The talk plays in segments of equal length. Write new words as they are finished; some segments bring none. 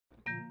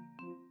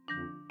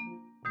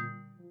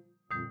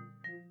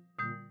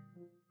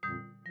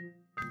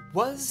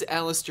Was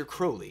Aleister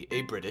Crowley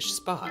a British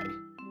spy?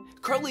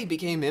 Crowley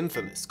became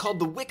infamous, called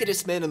the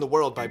wickedest man in the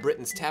world by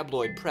Britain's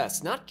tabloid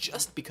press, not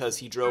just because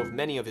he drove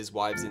many of his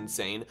wives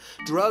insane,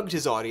 drugged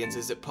his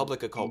audiences at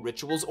public occult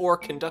rituals, or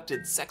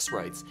conducted sex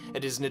rites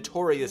at his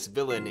notorious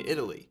villa in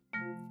Italy,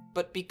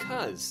 but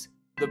because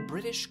the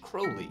British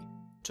Crowley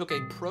took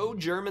a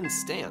pro-German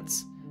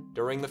stance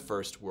during the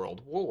First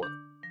World War.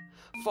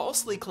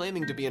 Falsely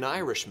claiming to be an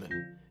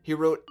Irishman, he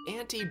wrote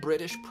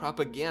anti-British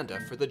propaganda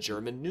for the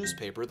German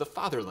newspaper The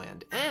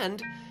Fatherland,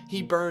 and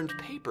he burned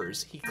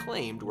papers he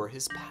claimed were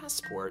his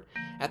passport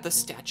at the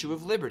Statue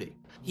of Liberty.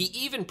 He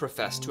even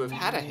professed to have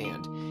had a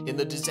hand in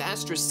the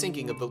disastrous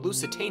sinking of the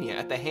Lusitania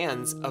at the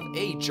hands of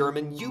a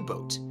German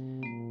U-boat.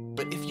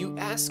 But if you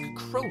ask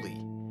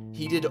Crowley,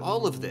 he did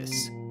all of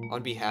this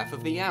on behalf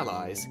of the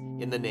Allies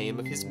in the name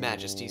of His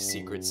Majesty's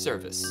Secret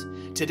Service.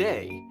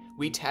 Today,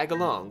 we tag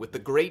along with the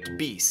great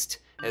beast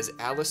as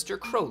Aleister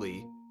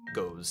Crowley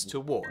goes to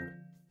war.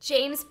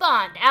 James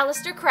Bond,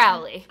 Aleister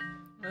Crowley.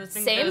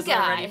 Same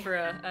guy. Ready for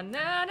a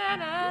na na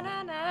na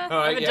na na. Oh,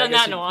 I haven't done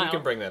that in a while. You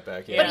can bring that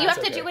back. Yeah, But you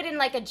have to do it in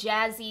like a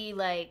jazzy,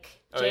 like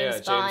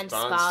James Bond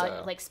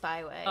style. like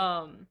spy way.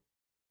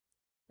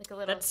 Like a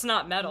little. That's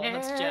not metal.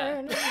 That's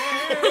jazz.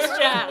 It's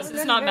jazz.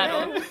 It's not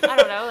metal. I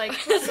don't know. Like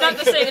It's not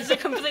the same. It's a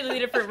completely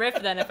different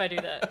riff then if I do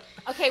that.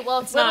 Okay,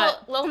 well, It's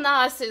Lil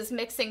Nas is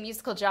mixing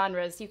musical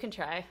genres. You can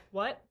try.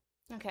 What?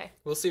 Okay.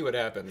 We'll see what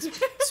happens.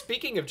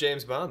 Speaking of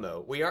James Bond,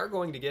 though, we are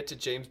going to get to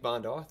James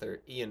Bond author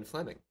Ian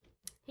Fleming.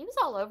 He was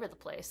all over the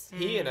place.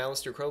 He and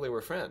Aleister Crowley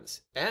were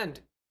friends. And,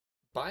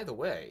 by the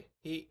way,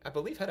 he, I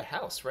believe, had a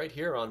house right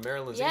here on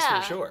Maryland's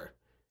Eastern Shore.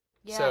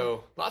 Yeah.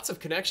 So, lots of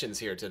connections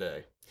here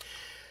today.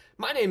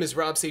 My name is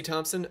Rob C.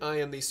 Thompson. I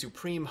am the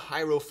supreme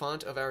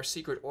hierophant of our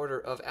secret order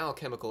of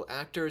alchemical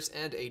actors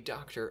and a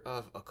doctor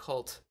of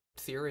occult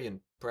theory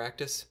and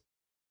practice.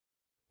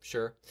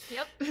 Sure.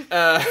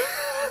 Yep.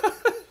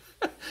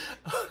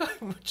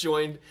 I'm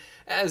joined,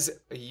 as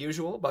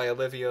usual, by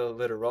Olivia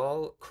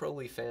Littoral,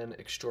 Crowley fan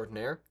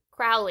extraordinaire.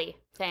 Crowley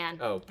fan.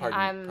 Oh,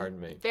 pardon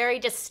me. Very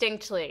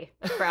distinctly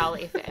a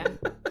Crowley fan.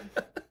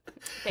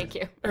 Thank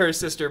you. Her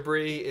sister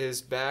Bree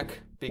is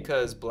back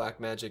because black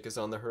magic is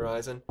on the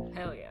horizon.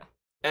 Hell yeah.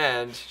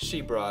 And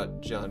she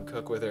brought John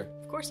Cook with her.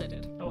 Of course I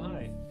did. Oh,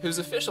 hi. Whose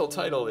official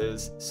title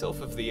is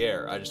Sylph of the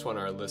Air. I just want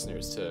our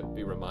listeners to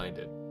be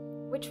reminded.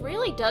 Which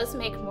really does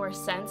make more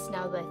sense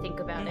now that I think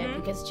about it,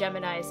 because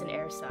Gemini is an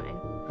air sign,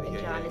 and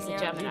John is a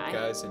Gemini. You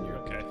guys and your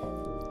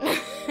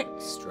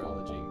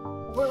astrology.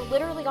 We're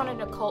literally on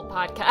an occult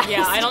podcast.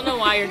 Yeah, I don't know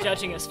why you're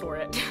judging us for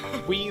it.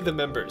 We, the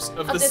members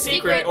of the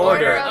secret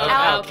order of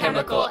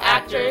alchemical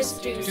actors,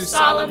 do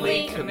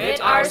solemnly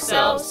commit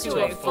ourselves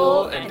to a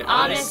full and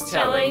honest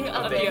telling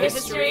of the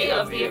history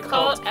of the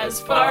occult as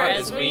far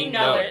as we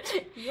know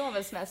it. You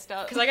almost messed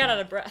up. Because I got out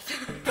of breath.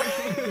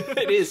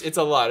 It's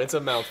a lot. It's a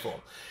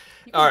mouthful.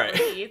 All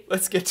right,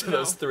 let's get to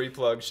those 3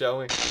 plugs, shall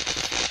we?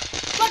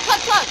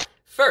 Plug!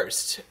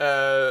 First,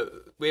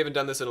 we haven't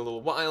done this in a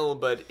little while,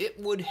 but it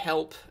would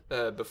help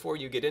before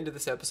you get into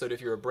this episode if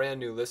you're a brand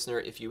new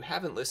listener. If you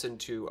haven't listened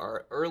to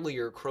our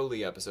earlier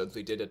Crowley episodes,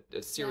 we did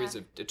a series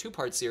of a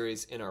 2-part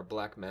series in our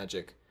Black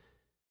Magic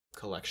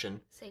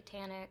collection.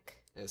 Satanic.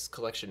 It's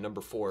collection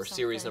number 4,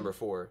 series number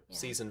 4,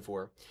 season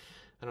 4.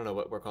 I don't know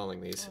what we're calling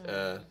these.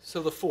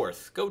 So the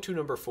 4th, go to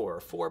number 4,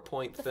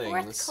 4-point the things.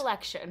 4th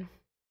collection.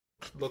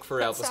 Look for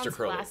Aleister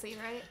Crowley. Classy,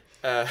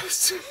 right?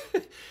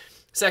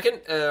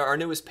 Second, our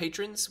newest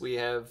patrons, we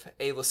have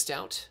Ayla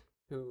Stout,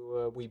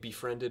 who we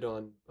befriended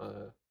on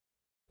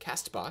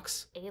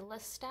Castbox. Ayla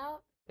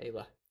Stout?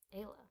 Ayla.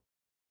 You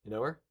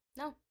know her?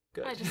 No.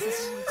 Good. I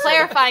just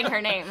clarifying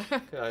her name.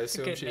 I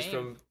assume she's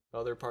from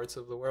other parts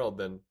of the world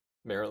than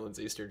Maryland's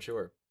Eastern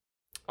Shore.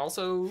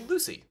 Also,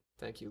 Lucy.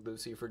 Thank you,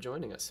 Lucy, for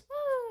joining us.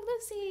 Woo,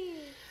 Lucy.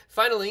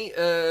 Finally,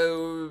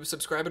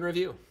 subscribe and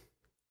review.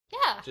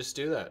 Yeah. Just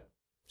do that.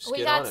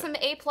 We got some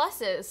A+.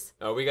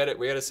 Oh, we got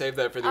to save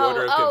that for the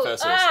Order of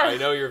Confessors. I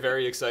know you're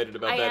very excited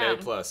about that A+,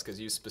 because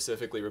you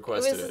specifically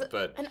requested it.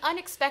 But an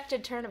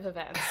unexpected turn of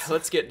events.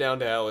 Let's get down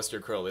to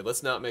Aleister Crowley.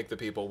 Let's not make the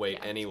people wait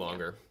any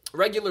longer.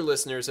 Regular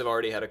listeners have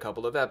already had a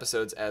couple of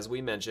episodes, as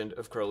we mentioned,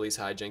 of Crowley's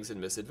hijinks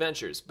and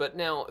misadventures. But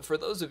now, for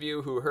those of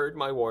you who heard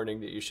my warning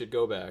that you should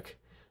go back,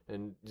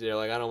 and they're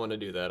like, I don't want to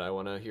do that. I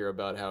want to hear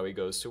about how he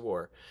goes to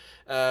war.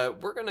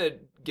 We're going to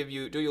do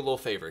you a little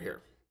favor here.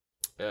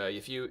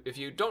 If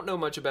you don't know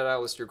much about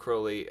Aleister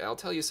Crowley, I'll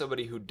tell you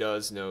somebody who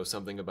does know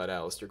something about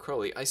Aleister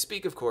Crowley. I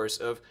speak, of course,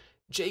 of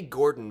J.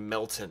 Gordon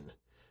Melton.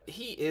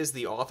 He is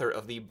the author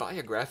of the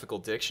Biographical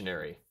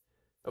Dictionary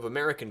of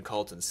American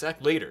Cult and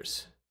Sect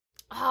Leaders.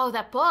 Oh,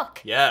 that book.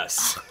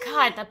 Yes. Oh,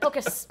 God, that book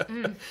is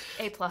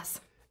A+.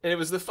 And it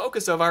was the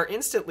focus of our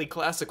instantly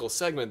classical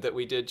segment that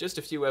we did just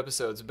a few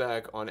episodes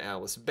back on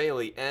Alice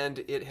Bailey, and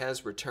it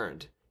has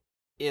returned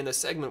in a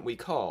segment we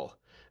call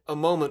A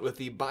Moment with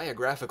the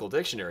Biographical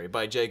Dictionary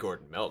by J.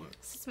 Gordon Melton.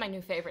 This is my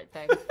new favorite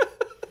thing.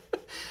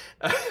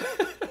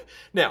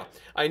 Now,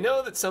 I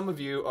know that some of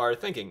you are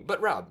thinking,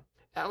 but Rob,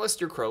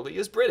 Aleister Crowley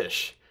is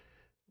British,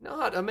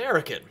 not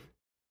American.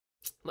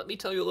 Let me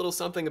tell you a little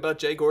something about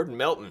J. Gordon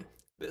Melton.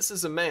 This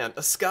is a man,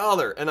 a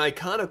scholar, an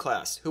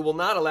iconoclast, who will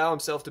not allow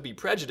himself to be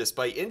prejudiced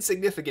by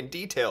insignificant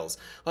details,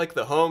 like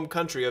the home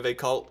country of a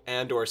cult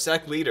and/or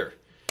sect leader.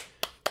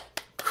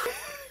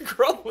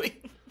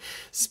 Crowley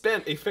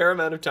spent a fair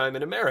amount of time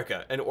in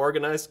America and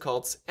organized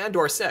cults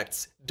and/or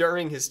sects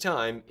during his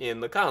time in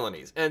the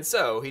colonies, and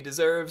so he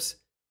deserves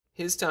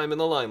his time in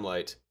the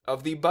limelight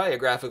of the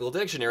Biographical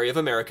Dictionary of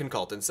American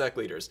Cult and Sect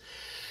Leaders.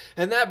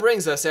 And that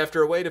brings us,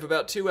 after a wait of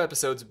about 2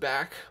 episodes,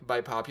 back,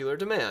 by popular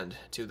demand,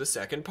 to the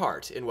second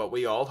part in what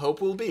we all hope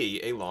will be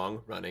a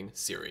long-running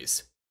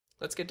series.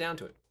 Let's get down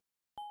to it.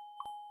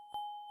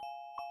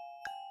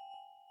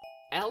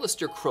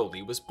 Aleister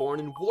Crowley was born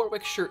in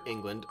Warwickshire,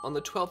 England on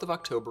the 12th of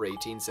October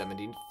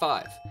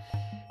 1875.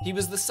 He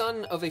was the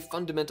son of a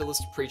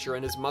fundamentalist preacher,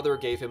 and his mother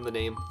gave him the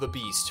name The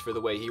Beast for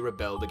the way he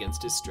rebelled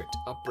against his strict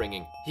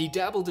upbringing. He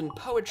dabbled in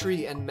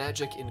poetry and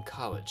magic in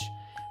college,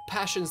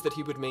 passions that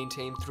he would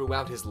maintain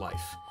throughout his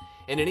life.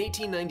 And in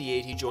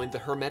 1898, he joined the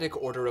Hermetic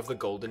Order of the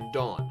Golden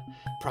Dawn,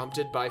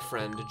 prompted by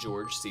friend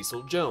George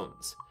Cecil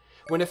Jones.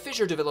 When a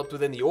fissure developed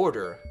within the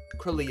order,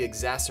 Crowley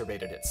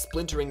exacerbated it,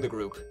 splintering the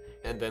group,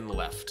 and then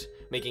left,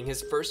 making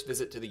his first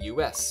visit to the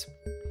US.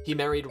 He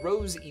married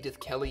Rose Edith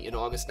Kelly in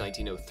August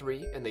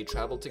 1903, and they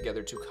traveled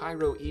together to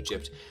Cairo,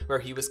 Egypt, where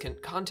he was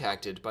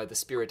contacted by the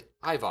spirit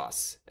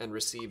Ivos and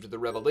received the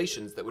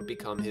revelations that would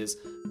become his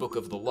Book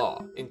of the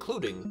Law,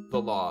 including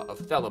the Law of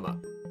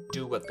Thelema.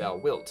 Do what thou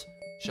wilt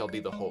shall be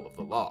the whole of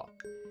the law.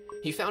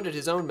 He founded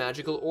his own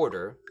magical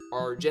order,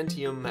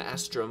 Argentium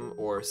Astrum,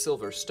 or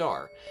Silver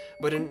Star,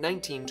 but in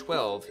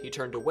 1912 he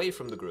turned away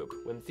from the group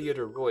when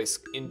Theodor Reuss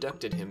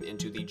inducted him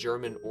into the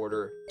German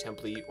order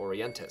Templi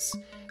Orientis.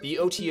 The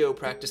OTO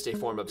practiced a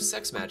form of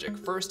sex magic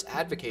first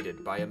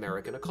advocated by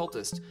American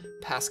occultist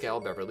Pascal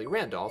Beverly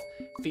Randolph,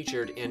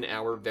 featured in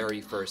our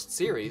very first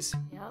series.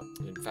 Yep.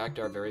 In fact,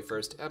 our very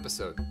first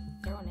episode.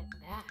 Throwing it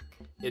back.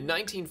 In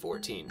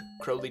 1914,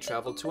 Crowley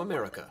traveled to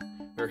America,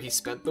 where he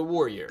spent the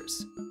war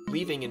years,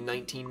 leaving in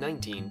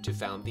 1919 to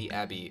found the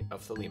Abbey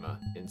of Thelema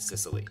in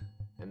Sicily.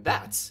 And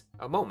that's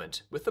a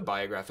moment with the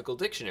Biographical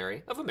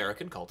Dictionary of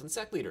American Cult and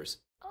Sect Leaders.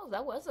 Oh,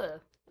 that was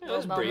a That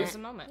was moment. brief. a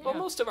moment. Well, Yeah.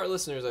 most of our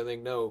listeners, I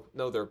think, know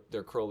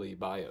their Crowley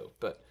bio,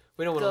 but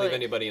we don't want to leave Good.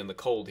 anybody in the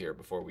cold here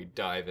before we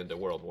dive into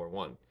World War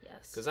I,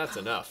 Yes. because that's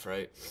enough,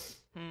 right?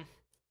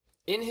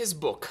 In his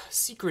book,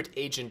 Secret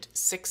Agent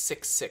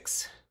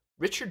 666,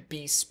 Richard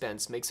B.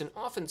 Spence makes an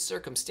often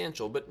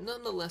circumstantial but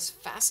nonetheless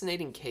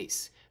fascinating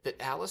case that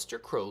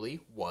Aleister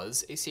Crowley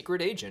was a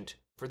secret agent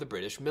for the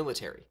British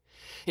military.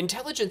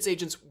 Intelligence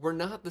agents were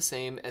not the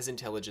same as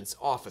intelligence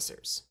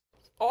officers.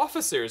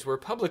 Officers were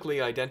publicly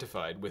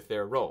identified with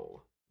their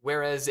role,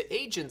 whereas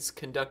agents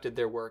conducted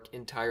their work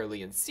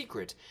entirely in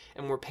secret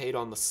and were paid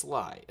on the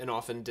sly and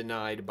often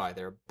denied by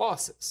their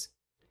bosses.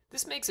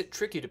 This makes it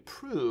tricky to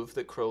prove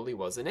that Crowley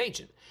was an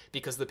agent,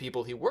 because the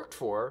people he worked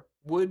for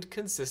would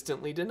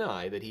consistently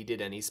deny that he did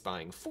any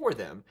spying for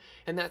them,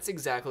 and that's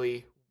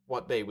exactly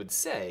what they would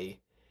say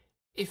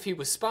if he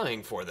was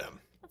spying for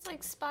them. That's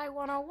like Spy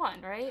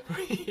 101, right?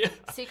 Yeah.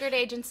 Secret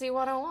Agency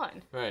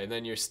 101. Right, and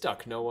then you're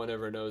stuck. No one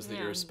ever knows that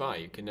Yeah. you're a spy.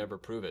 You can never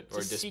prove it or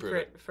It's a disprove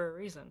secret it. for a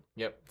reason.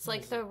 Yep. It's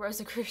like the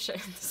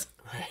Rosicrucians.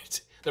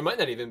 Right. There might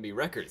not even be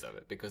records of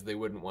it because they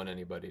wouldn't want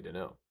anybody to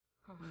know.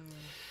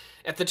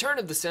 At the turn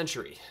of the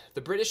century,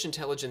 the British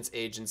intelligence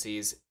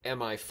agencies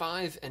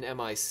MI5 and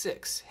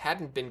MI6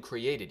 hadn't been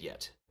created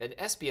yet, and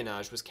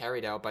espionage was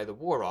carried out by the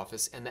War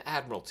Office and the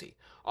Admiralty,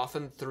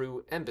 often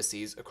through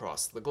embassies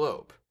across the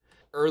globe.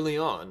 Early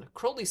on,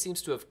 Crowley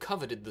seems to have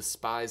coveted the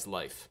spy's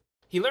life.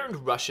 He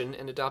learned Russian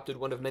and adopted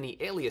one of many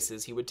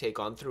aliases he would take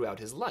on throughout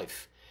his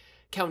life.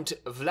 Count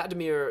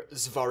Vladimir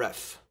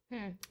Zverev.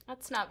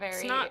 That's not very.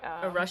 It's not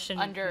a Russian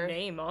under.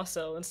 name.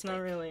 Also, it's not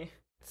really.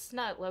 It's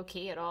not low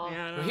key at all.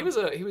 Yeah, I Well,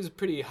 know. he was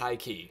pretty high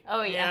key.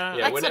 Oh Yeah. yeah,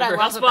 Yeah, that's what I whenever-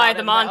 love That's why about the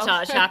him, though.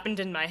 montage happened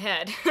in my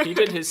head. He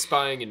did his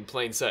spying in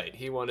plain sight.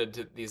 He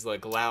wanted these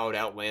like loud,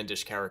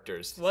 outlandish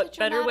characters. What Such a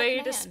better way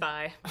dramatic to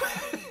man. spy?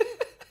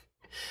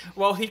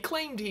 Well, he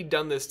claimed he'd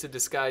done this to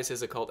disguise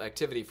his occult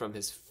activity from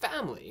his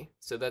family.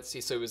 So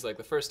it was like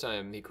the first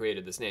time he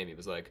created this name, he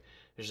was like,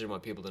 I just didn't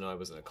want people to know I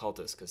was an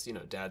occultist because,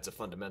 Dad's a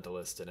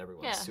fundamentalist and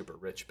everyone's Yeah. super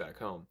rich back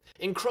home.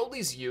 In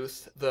Crowley's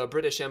youth, the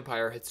British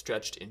Empire had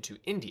stretched into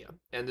India,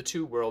 and the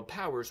two world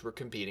powers were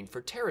competing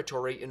for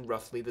territory in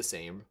roughly the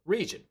same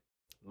region.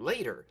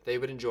 Later, they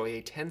would enjoy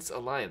a tense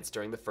alliance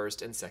during the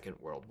First and Second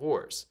World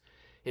Wars.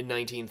 In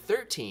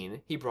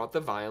 1913, he brought the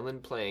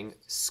violin-playing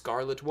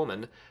Scarlet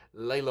Woman,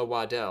 Layla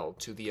Waddell,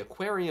 to the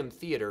Aquarium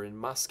Theater in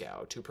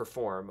Moscow to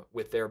perform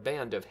with their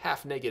band of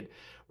half-naked,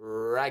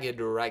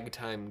 ragged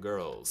ragtime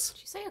girls.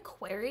 Did you say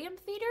aquarium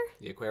theater?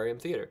 The Aquarium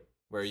Theater,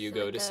 where you It's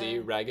go like to see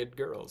a- ragged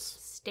girls.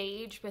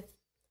 Stage with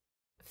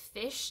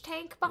fish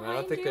tank behind I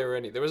don't think you?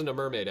 there wasn't a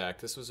mermaid act.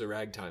 This was a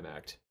ragtime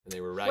act, and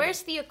they were ragged.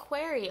 Where's the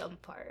aquarium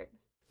part?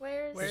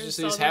 There's Where's just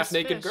all these those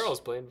half-naked fish? girls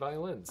playing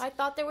violins. I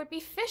thought there would be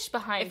fish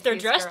behind If they're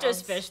these dressed girls.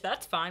 as fish,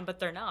 that's fine, but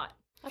they're not.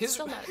 That's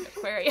still not an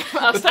aquarium.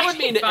 But that would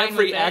mean fine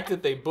every with act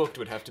that they booked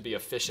would have to be a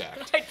fish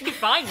act. I'd be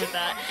fine with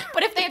that.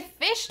 But if they had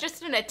fish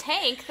just in a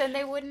tank, then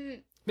they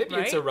wouldn't... Maybe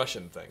it's a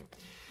Russian thing.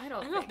 I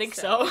don't think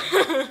so.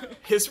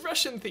 His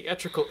Russian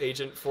theatrical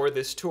agent for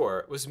this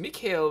tour was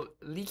Mikhail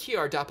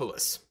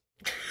Likiardopoulos.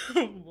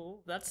 Well,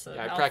 that's a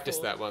I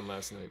practiced that one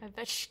last night. I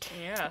bet you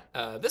did.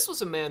 Yeah. This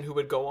was a man who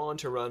would go on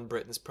to run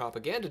Britain's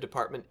propaganda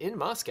department in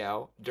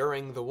Moscow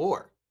during the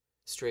war.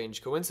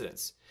 Strange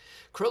coincidence.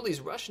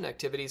 Crowley's Russian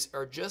activities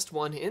are just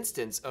one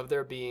instance of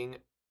there being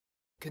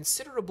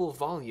considerable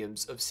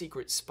volumes of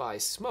secret spy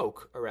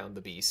smoke around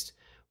the beast,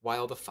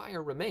 while the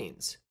fire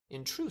remains,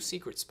 in true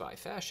secret spy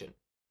fashion,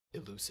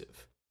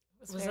 elusive.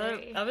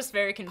 I was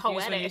very confused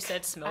when you poetic.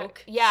 said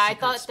smoke. I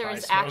thought there spy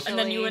was smoke. actually... And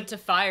then you went to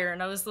fire,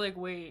 and I was like,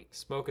 wait.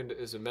 Smoke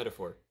is a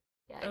metaphor.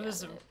 Yeah, That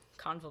was got it.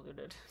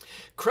 convoluted.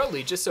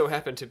 Crowley just so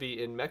happened to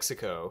be in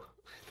Mexico.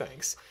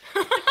 Thanks.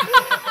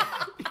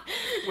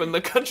 When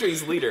the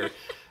country's leader,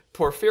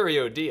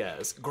 Porfirio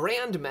Diaz,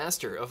 Grand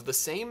Master of the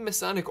same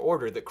Masonic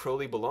order that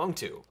Crowley belonged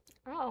to,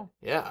 Oh.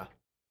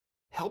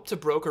 helped to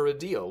broker a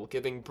deal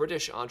giving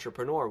British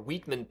entrepreneur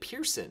Wheatman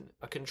Pearson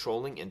a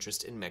controlling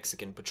interest in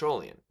Mexican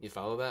petroleum. You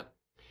follow that?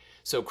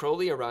 So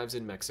Crowley arrives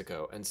in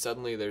Mexico, and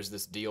suddenly there's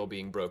this deal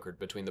being brokered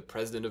between the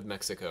president of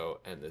Mexico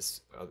and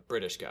this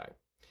British guy.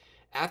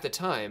 At the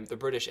time, the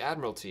British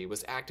Admiralty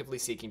was actively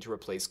seeking to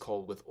replace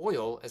coal with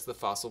oil as the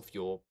fossil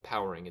fuel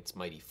powering its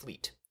mighty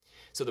fleet.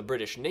 So the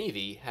British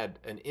Navy had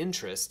an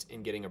interest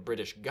in getting a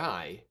British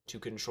guy to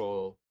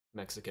control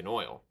Mexican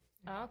oil.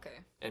 Oh, okay.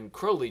 And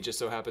Crowley just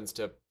so happens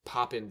to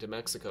pop into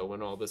Mexico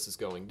when all this is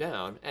going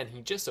down, and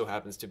he just so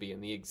happens to be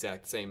in the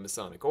exact same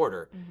Masonic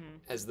order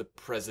as the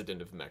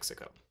president of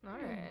Mexico. All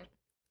right.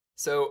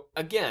 So,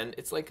 again,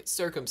 it's like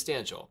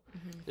circumstantial.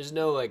 There's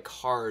no, like,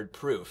 hard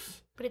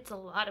proof. But it's a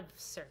lot of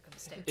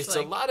circumstance. It's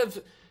a lot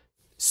of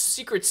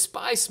secret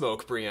spy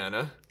smoke,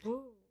 Brianna.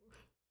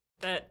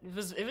 That it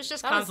was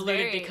just That was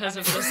convoluted very because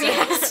of the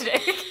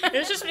unenthusiastic. It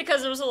was just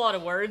because there was a lot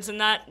of words in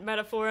that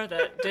metaphor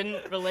that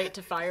didn't relate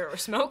to fire or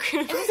smoke.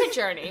 It was a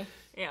journey.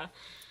 Yeah.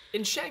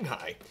 In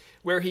Shanghai,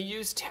 where he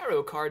used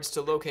tarot cards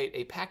to locate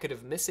a packet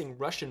of missing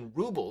Russian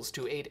rubles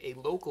to aid a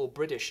local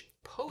British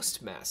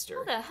postmaster.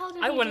 How the hell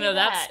did I he want to do know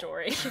that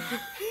story.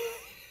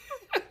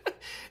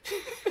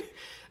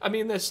 I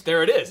mean,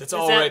 there it is. It's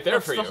all right there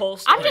for you. That's the whole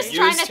story. I'm just Use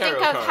trying to think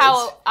tarot of cards.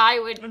 how I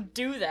would...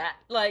 do that.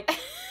 Like,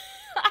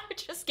 I would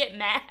just get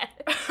mad.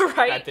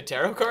 right? At the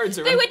tarot cards?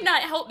 Or They would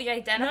not help me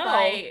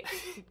identify...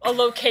 A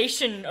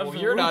location of Well,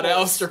 you're not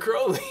rubles. Aleister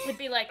Crowley. It'd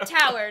be like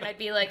tower, and I'd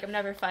be like, I'm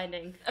never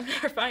finding I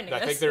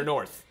this. think they're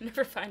north. I'm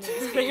never finding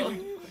this people.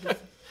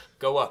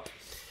 Go up.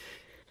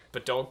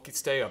 But don't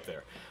stay up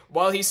there.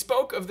 While he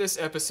spoke of this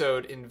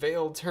episode in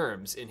veiled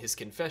terms in his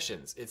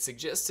confessions, it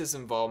suggests his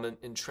involvement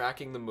in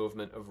tracking the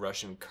movement of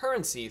Russian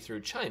currency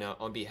through China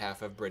on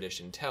behalf of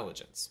British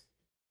intelligence.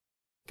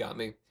 Got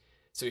me?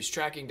 So he's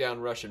tracking down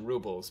Russian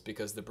rubles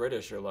because the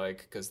British are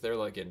like, because they're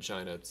like in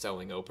China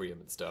selling opium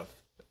and stuff.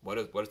 What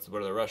are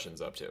the Russians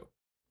up to?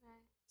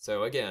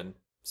 So again,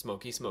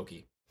 smoky.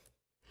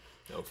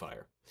 No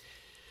fire.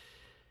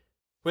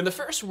 When the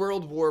First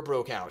World War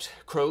broke out,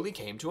 Crowley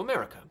came to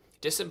America,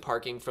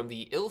 disembarking from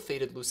the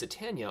ill-fated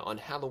Lusitania on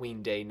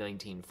Halloween Day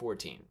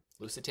 1914.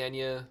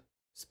 Lusitania,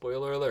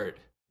 spoiler alert,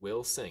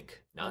 will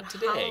sink. Not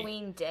today.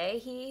 Halloween Day,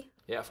 he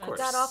Yeah, of course.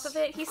 got off of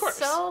it. He's course.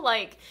 so,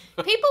 like...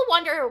 People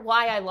wonder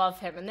why I love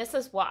him, and this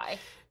is why.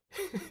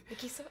 Like,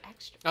 he's so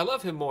extra. I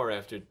love him more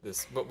after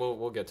this, but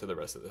we'll get to the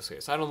rest of this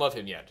case. I don't love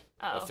him yet,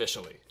 Oh.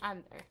 officially.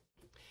 I'm there.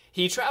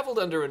 He traveled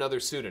under another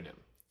pseudonym,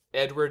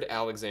 Edward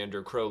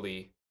Alexander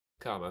Crowley,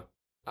 comma,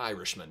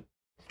 Irishman.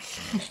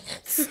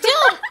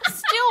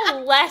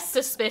 Still less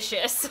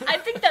suspicious. I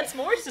think that's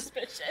more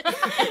suspicious.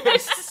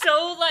 It's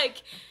so,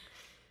 like,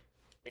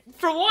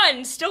 for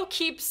one, still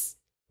keeps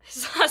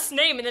his last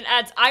name and then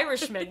adds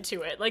Irishman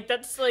to it. Like,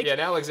 that's like... Yeah,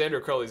 and Alexander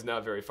Crowley's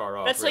not very far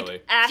off, That's really.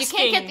 like You asking...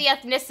 can't get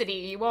the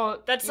ethnicity. You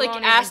won't. That's you like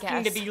won't even asking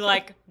to guess. be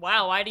like,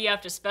 wow, why do you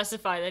have to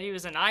specify that he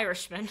was an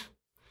Irishman?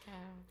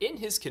 In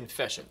his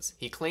confessions,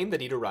 he claimed that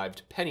he'd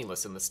arrived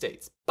penniless in the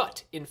States,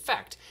 but, in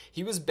fact,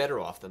 he was better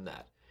off than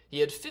that.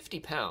 He had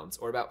 50 pounds,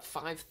 or about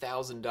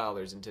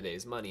 $5,000 in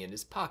today's money, in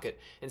his pocket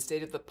and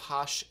stayed at the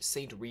posh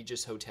St.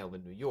 Regis Hotel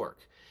in New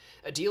York.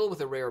 A deal with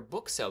a rare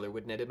bookseller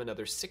would net him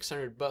another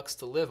 $600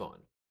 to live on.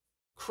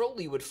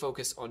 Crowley would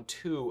focus on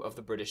two of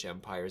the British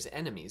Empire's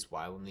enemies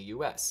while in the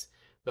U.S.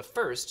 The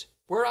first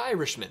were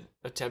Irishmen,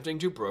 attempting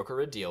to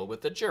broker a deal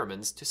with the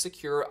Germans to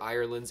secure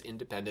Ireland's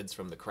independence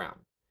from the Crown.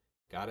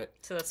 Got it?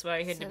 So that's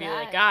why he had So to be that-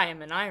 like, I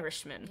am an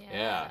Irishman.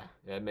 Yeah.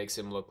 That makes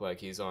him look like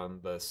he's on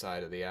the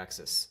side of the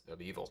axis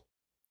of evil.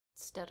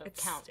 Instead of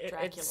It's, Count it-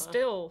 Dracula. it's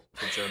still...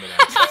 The German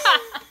axis.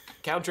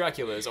 Count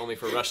Dracula is only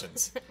for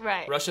Russians.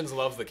 Right. Russians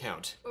love the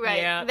Count. Right.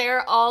 Yeah.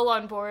 They're all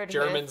on board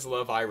Germans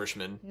love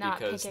Irishmen Not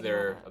because picking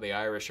they're one up. the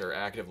Irish are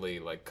actively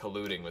like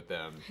colluding with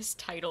them. His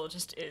title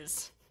just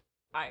is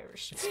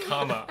Irish.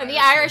 Comma. And the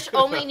Irish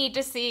only need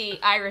to see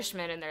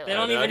Irishmen in their They life.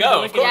 don't There even you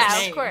go, look of at Yeah, his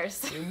of name.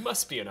 course. You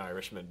must be an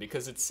Irishman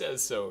because it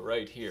says so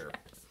right here.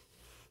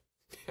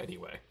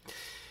 Anyway.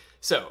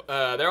 So,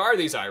 there are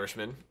these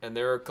Irishmen, and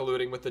they're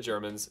colluding with the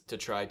Germans to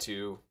try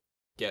to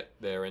get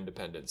their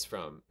independence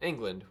from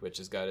England, which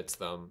has got its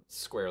thumb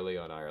squarely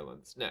on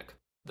Ireland's neck.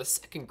 The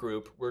second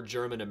group were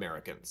German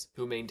Americans,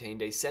 who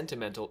maintained a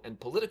sentimental and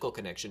political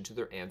connection to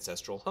their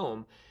ancestral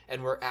home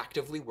and were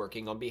actively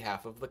working on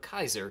behalf of the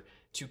Kaiser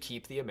to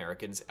keep the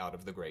Americans out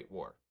of the Great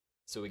War.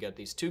 So we got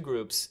these two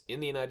groups in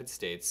the United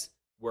States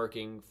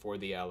working for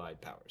the Allied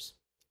powers.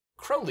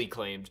 Crowley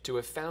claimed to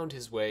have found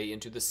his way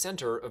into the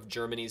center of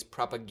Germany's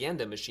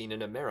propaganda machine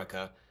in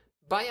America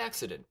by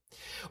accident.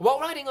 While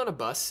riding on a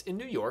bus in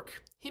New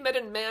York, he met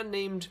a man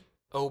named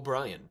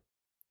O'Brien,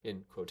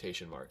 in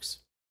quotation marks.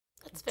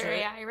 That's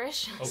very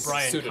Irish.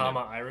 O'Brien, Pseudonym.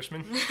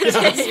 Irishman.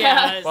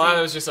 Yeah. Well,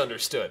 that was just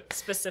understood.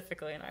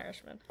 Specifically an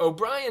Irishman.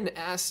 O'Brien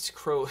asked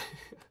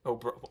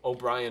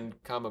O'Brien,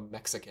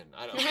 Mexican.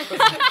 I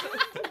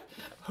don't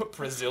know.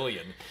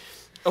 Brazilian.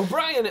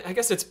 O'Brien, I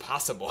guess it's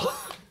possible.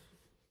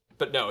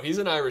 But no, he's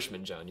an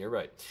Irishman, John. You're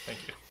right. Thank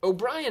you.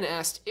 O'Brien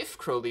asked if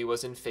Crowley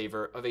was in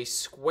favor of a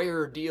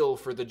square deal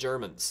for the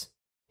Germans.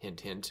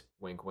 Hint, hint,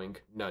 wink,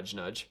 wink, nudge,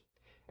 nudge.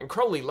 And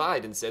Crowley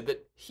lied and said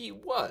that he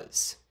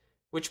was,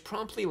 which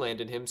promptly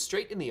landed him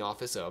straight in the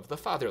office of The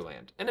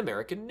Fatherland, an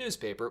American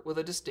newspaper with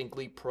a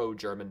distinctly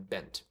pro-German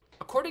bent.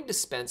 According to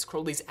Spence,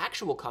 Crowley's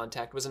actual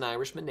contact was an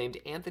Irishman named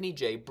Anthony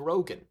J.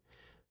 Brogan,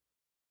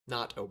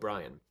 not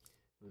O'Brien,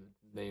 the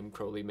name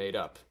Crowley made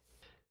up.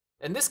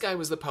 And this guy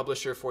was the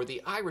publisher for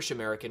The Irish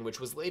American, which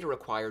was later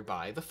acquired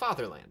by The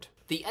Fatherland.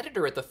 The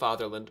editor at The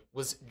Fatherland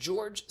was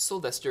George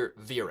Sylvester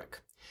Viereck.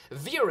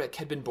 Viereck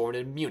had been born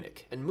in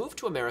Munich and moved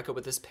to America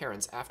with his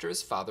parents after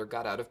his father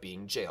got out of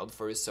being jailed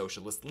for his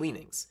socialist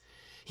leanings.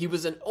 He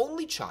was an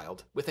only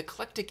child with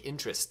eclectic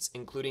interests,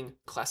 including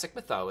classic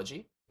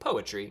mythology,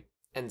 poetry,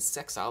 and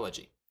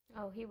sexology.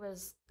 Oh, he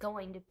was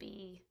going to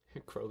be...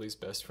 Crowley's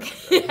best friend,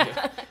 right?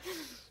 Yeah.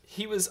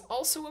 He was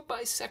also a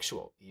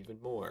bisexual,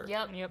 even more.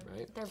 Yep.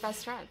 Right? They're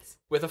best friends.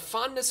 With a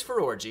fondness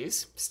for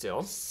orgies,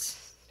 still,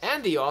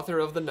 and the author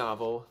of the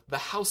novel The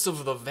House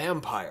of the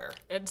Vampire.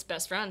 It's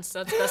best friends.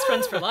 That's best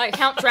friends for life.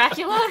 Count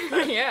Dracula?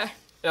 Yeah.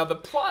 Now, the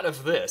plot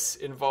of this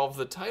involved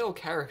the title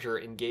character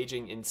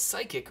engaging in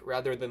psychic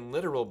rather than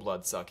literal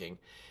blood-sucking,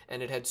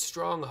 and it had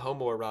strong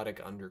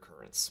homoerotic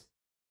undercurrents.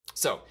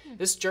 So,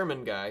 this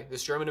German guy,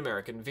 this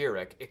German-American,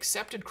 Viereck,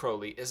 accepted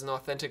Crowley as an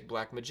authentic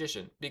black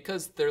magician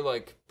because they're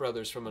like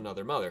brothers from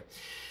another mother,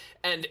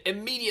 and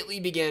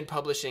immediately began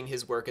publishing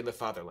his work in the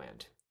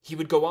Fatherland. He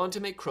would go on to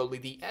make Crowley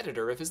the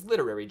editor of his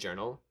literary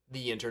journal,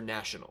 The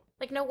International.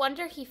 Like, no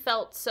wonder he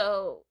felt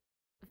so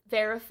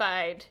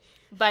verified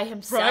by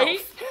himself. Right?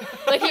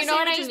 Like, you know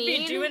what I just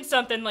mean? be doing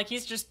something, like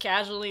he's just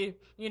casually,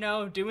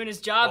 doing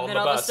his job, On and then the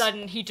all of a bus.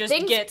 sudden he just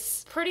Things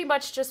gets... pretty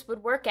much just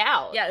would work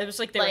out. Yeah, it was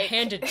like they were Like-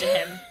 handed to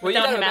him Well, you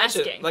without gotta him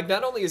imagine, asking. like,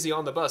 not only is he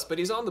on the bus, but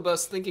he's on the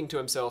bus thinking to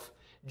himself,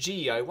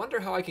 gee, I wonder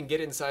how I can get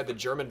inside the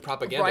German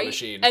propaganda right?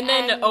 machine. And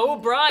then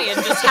O'Brien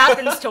just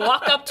happens to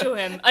walk up to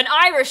him, an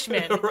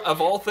Irishman,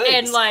 of all things.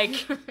 and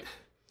like,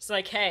 it's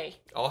like, hey,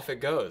 Off it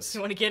goes.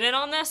 you want to get in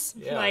on this?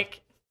 Yeah.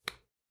 Like,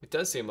 It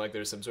does seem like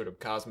there's some sort of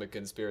cosmic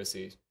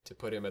conspiracy to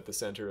put him at the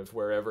center of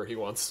wherever he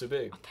wants to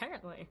be.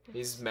 apparently.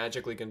 He's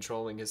magically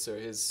controlling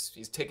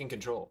he's taking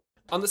control.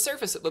 On the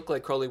surface, it looked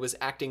like Crowley was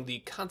acting the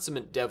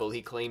consummate devil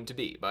he claimed to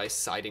be by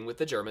siding with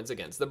the Germans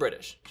against the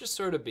British, just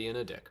sort of being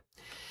a dick.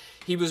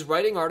 He was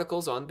writing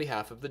articles on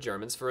behalf of the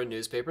Germans for a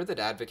newspaper that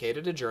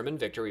advocated a German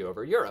victory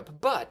over Europe,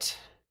 but,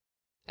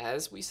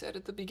 as we said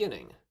at the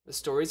beginning, the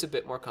story's a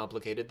bit more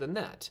complicated than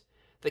that.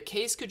 The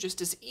case could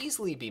just as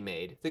easily be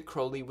made that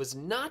Crowley was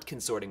not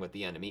consorting with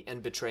the enemy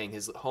and betraying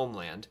his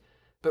homeland,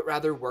 but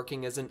rather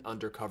working as an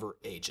undercover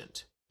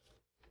agent.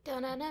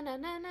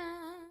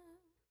 Da-na-na-na-na-na.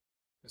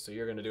 So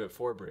you're gonna do it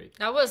for Brie.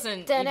 That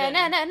wasn't even,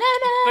 Da-na-na-na-na-na.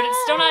 but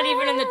it's still not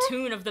even in the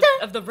tune of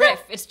the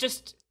riff. It's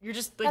just, you're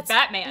just like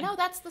Batman. No,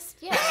 that's the...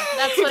 Yeah,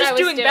 that's what just I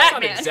was doing doing.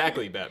 Batman. Not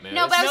exactly Batman.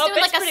 No, but I was Nope,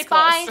 doing it's like a pretty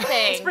spy close.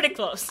 thing. It's pretty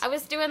close. I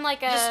was doing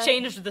like a... Just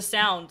changed the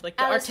sound, like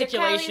the Aleister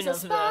articulation Crowley's a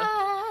of the...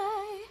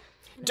 spy.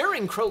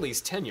 During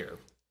Crowley's tenure,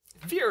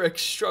 Viereck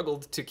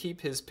struggled to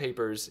keep his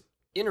paper's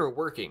inner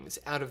workings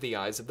out of the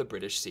eyes of the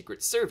British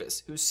Secret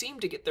Service, who seemed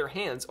to get their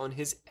hands on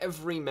his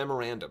every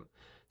memorandum.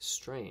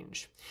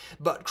 Strange.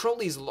 But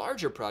Crowley's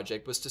larger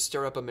project was to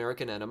stir up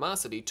American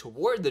animosity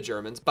toward the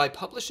Germans by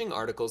publishing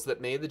articles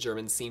that made the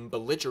Germans seem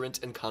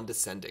belligerent and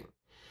condescending.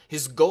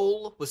 His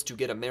goal was to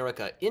get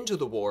America into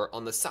the war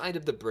on the side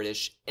of the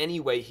British any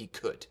way he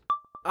could.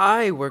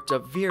 I worked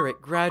up Viereck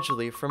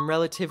gradually from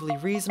relatively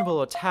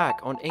reasonable attack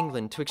on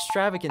England to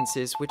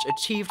extravagances which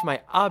achieved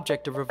my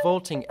object of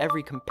revolting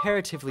every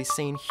comparatively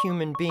sane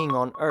human being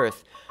on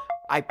Earth.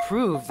 I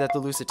proved that the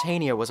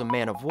Lusitania was a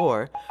man of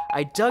war.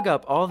 I dug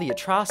up all the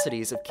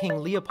atrocities of King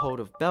Leopold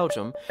of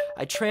Belgium.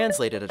 I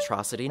translated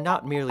atrocity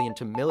not merely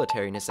into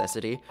military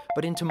necessity,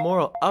 but into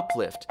moral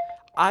uplift.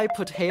 I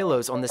put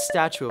halos on the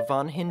statue of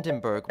von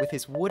Hindenburg with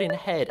his wooden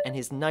head and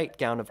his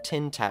nightgown of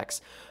tin tacks,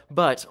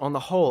 but on the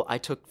whole I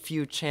took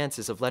few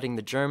chances of letting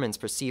the Germans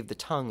perceive the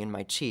tongue in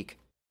my cheek.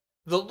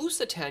 The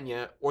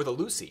Lusitania, or the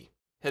Lucy,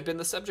 had been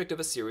the subject of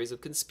a series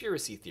of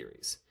conspiracy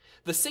theories.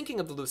 The sinking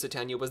of the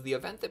Lusitania was the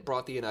event that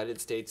brought the United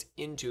States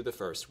into the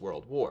First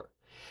World War.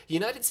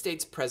 United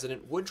States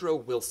President Woodrow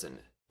Wilson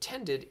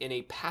tended in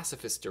a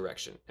pacifist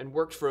direction and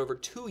worked for over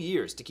 2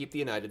 years to keep the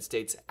United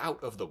States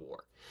out of the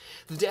war.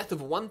 The death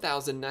of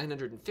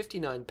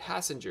 1,959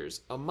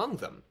 passengers, among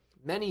them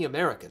many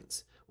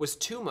Americans, was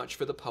too much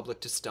for the public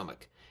to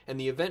stomach, and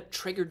the event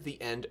triggered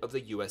the end of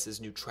the U.S.'s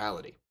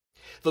neutrality.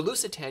 The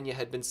Lusitania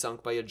had been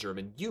sunk by a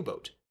German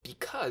U-boat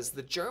because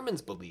the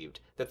Germans believed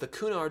that the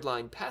Cunard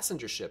Line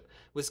passenger ship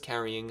was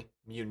carrying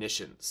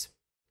munitions.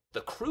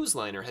 The cruise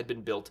liner had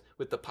been built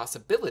with the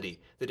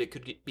possibility that it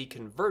could be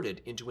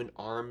converted into an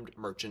armed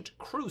merchant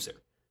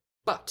cruiser.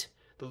 But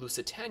the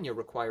Lusitania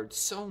required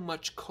so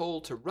much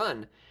coal to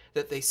run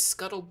that they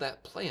scuttled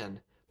that plan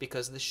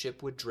because the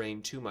ship would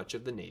drain too much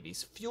of the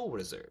Navy's fuel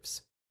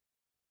reserves.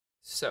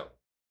 So,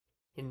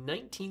 in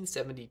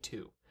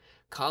 1972,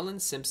 Colin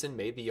Simpson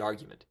made the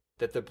argument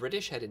that the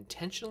British had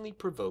intentionally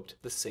provoked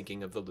the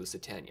sinking of the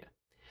Lusitania.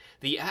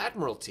 The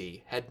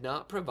Admiralty had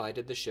not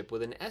provided the ship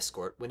with an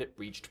escort when it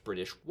reached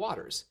British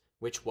waters,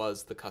 which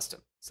was the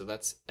custom. So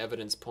that's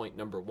evidence point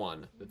number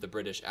 1, that the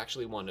British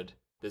actually wanted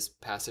this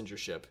passenger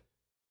ship,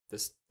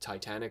 this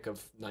Titanic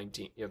of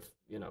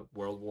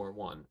World War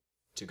I,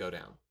 to go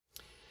down.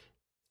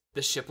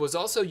 The ship was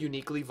also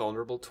uniquely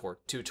vulnerable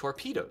to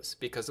torpedoes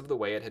because of the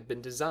way it had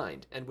been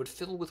designed and would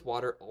fill with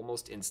water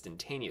almost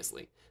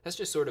instantaneously. That's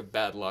just sort of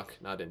bad luck,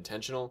 not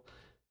intentional,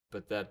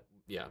 but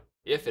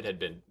if it had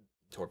been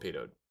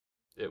torpedoed,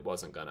 it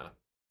wasn't gonna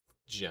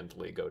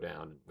gently go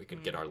down. We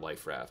could get our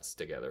life rafts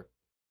together.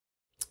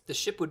 The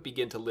ship would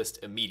begin to list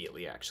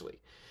immediately, actually,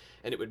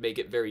 and it would make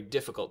it very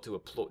difficult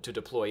to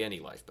deploy any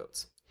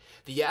lifeboats.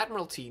 The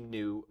Admiralty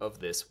knew of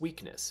this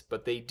weakness,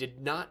 but they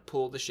did not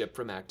pull the ship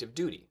from active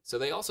duty, so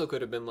they also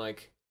could have been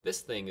like,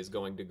 this thing is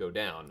going to go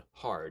down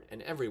hard,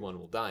 and everyone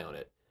will die on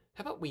it.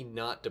 How about we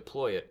not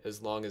deploy it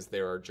as long as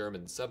there are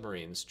German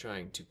submarines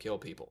trying to kill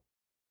people?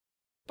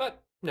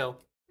 But no,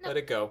 let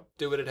it go.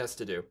 Do what it has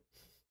to do.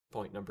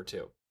 Point number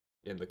 2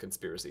 in the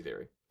conspiracy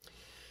theory.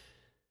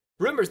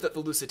 Rumors that the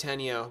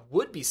Lusitania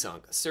would be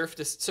sunk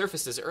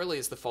surfaced as early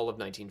as the fall of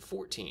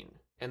 1914,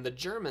 and the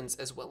Germans,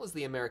 as well as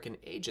the American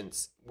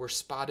agents, were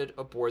spotted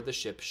aboard the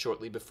ship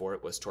shortly before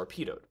it was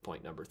torpedoed.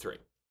 Point number 3.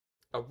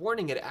 A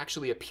warning had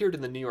actually appeared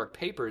in the New York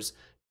papers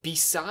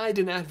beside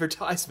an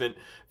advertisement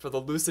for the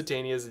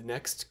Lusitania's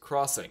next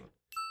crossing.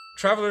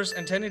 Travelers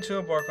intending to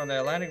embark on the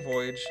Atlantic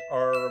voyage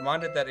are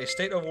reminded that a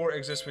state of war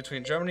exists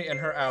between Germany and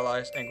her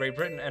allies and Great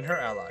Britain and her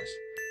allies,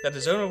 that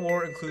the zone of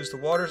war includes the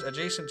waters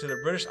adjacent to the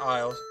British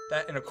Isles,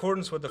 that in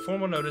accordance with the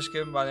formal notice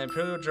given by the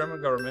Imperial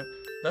German government,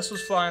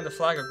 vessels flying the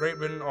flag of Great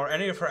Britain or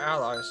any of her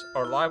allies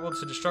are liable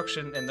to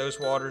destruction in those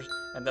waters,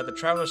 and that the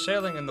travelers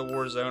sailing in the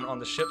war zone on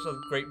the ships of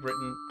Great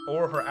Britain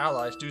or her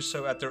allies do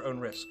so at their own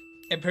risk.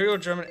 Imperial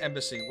German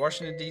Embassy,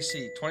 Washington,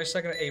 D.C.,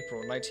 22nd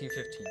April,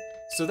 1915.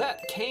 So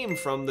that came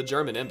from the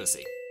German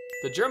embassy.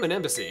 The German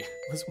embassy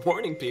was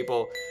warning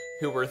people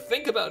who were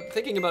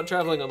thinking about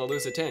traveling on the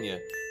Lusitania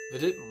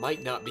that it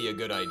might not be a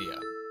good idea.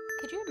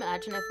 Could you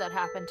imagine if that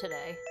happened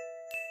today?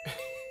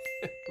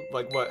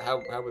 Like what? How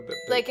would that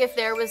be? Like if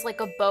there was like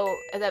a boat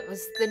that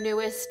was the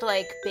newest,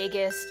 like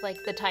biggest, like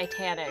the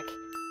Titanic,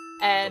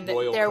 and the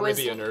Royal there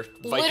Caribbean was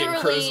or Viking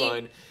cruise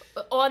line.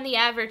 On the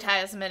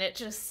advertisement, it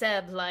just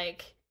said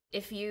like,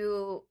 if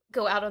you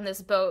go out on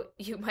this boat,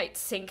 you might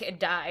sink and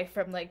die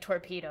from like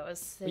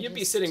torpedoes. You'd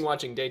be sitting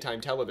watching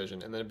daytime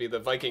television, and then it'd be the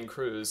Viking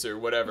cruise or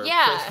whatever.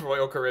 Yeah.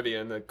 Royal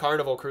Caribbean, the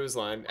Carnival Cruise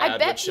Line I ad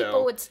bet would show.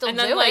 people would still And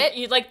do then, like, it.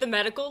 you like the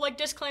medical, like,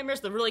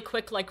 disclaimers, the really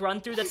quick, like,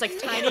 run-through that's, like,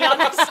 tiny on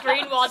the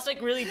screen while it's,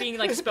 like, really being,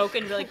 like,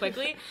 spoken really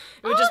quickly.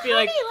 It would just be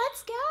like,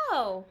 let's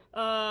go.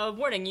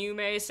 Warning, you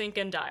may sink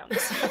and die on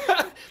this.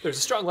 There's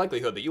a strong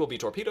likelihood that you will be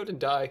torpedoed and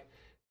die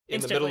in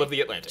the middle of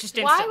the Atlantic. Just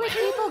Why instantly. would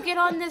people get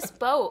on this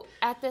boat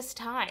at this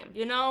time?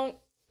 You know,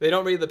 They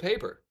don't read the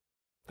paper.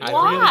 I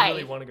Why?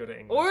 really want to go to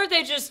England. or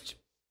they just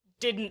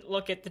didn't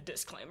look at the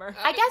disclaimer.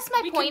 I guess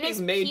my We point can is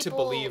be made people,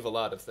 to believe a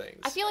lot of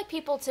things. I feel like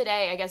people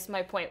today, I guess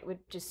my point would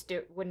just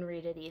wouldn't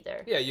read it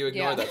either. Yeah, you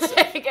ignore Yeah. that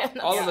stuff. Again,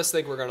 All that's- of us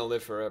think we're going to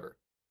live forever.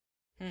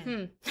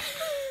 Hmm.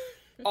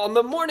 On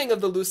the morning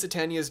of the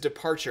Lusitania's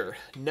departure,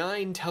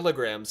 9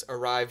 telegrams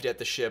arrived at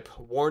the ship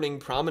warning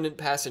prominent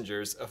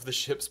passengers of the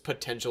ship's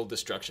potential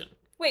destruction.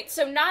 Wait,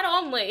 so not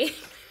only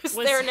was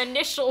there an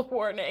initial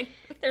warning,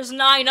 There's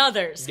 9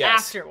 others Yes.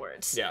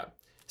 afterwards. Yeah.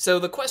 So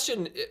the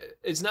question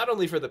is not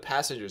only for the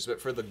passengers, but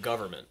for the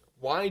government.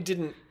 Why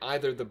didn't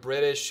either the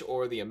British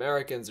or the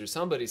Americans or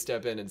somebody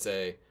step in and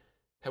say,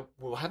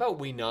 well, how about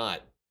we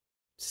not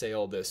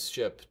sail this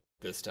ship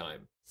this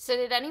time? so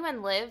did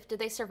anyone live? Did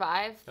they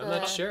survive? I'm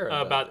not sure.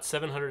 About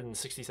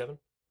 767?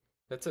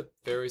 That's a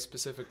very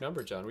specific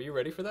number, John. Were you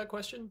ready for that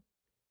question?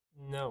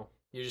 No.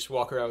 You just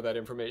walk around with that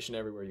information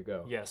everywhere you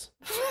go. Yes.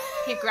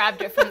 He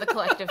grabbed it from the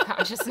collective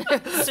consciousness.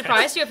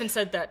 Surprised you haven't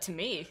said that to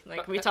me.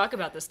 Like, we talk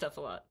about this stuff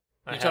a lot.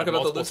 I You talk have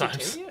about the multiple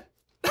times. Lusitania?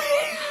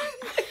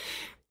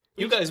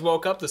 You guys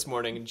woke up this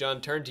morning and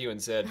John turned to you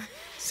and said,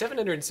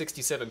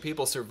 767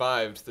 people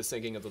survived the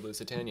sinking of the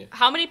Lusitania.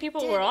 How many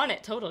people were on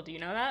it total? Do you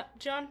know that,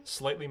 John?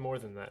 Slightly more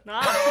than that.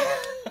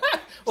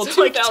 Well,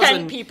 So, like, 2,000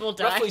 10 people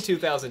died. Roughly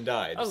 2,000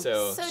 died. Oh,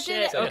 so So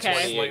shit. did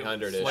Okay.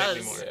 2,800-ish.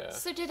 Slightly more. Yeah.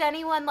 so did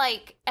anyone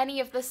like any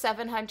of the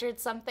 700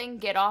 something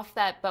get off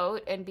that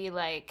boat and be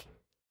like,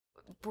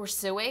 we're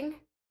suing?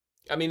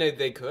 I mean,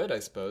 they could, I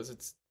suppose.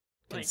 It's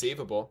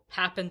conceivable.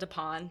 Happened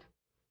upon.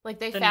 Like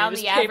they The found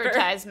the newspaper.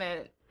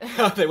 advertisement.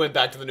 They went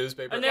back to the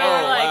newspaper. And they oh,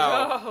 were like,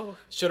 wow. oh.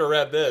 Should have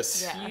read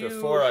this Yeah.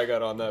 before I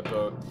got on that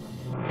boat.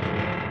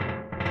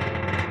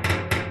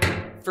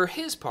 For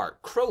his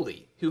part,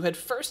 Crowley, who had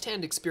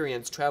first-hand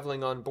experience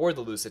traveling on board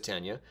the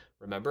Lusitania,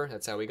 remember,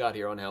 that's how we got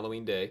here on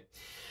Halloween Day,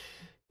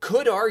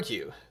 could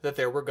argue that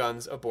there were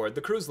guns aboard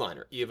the cruise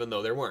liner, even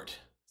though there weren't.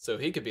 So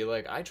he could be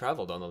like, I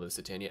traveled on the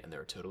Lusitania, and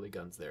there are totally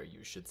guns there.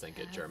 You should think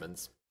it,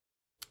 Germans.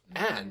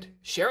 And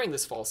sharing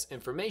this false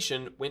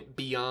information went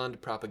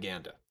beyond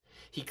propaganda.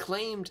 He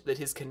claimed that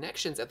his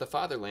connections at the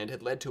fatherland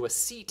had led to a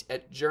seat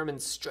at German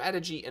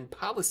strategy and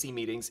policy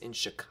meetings in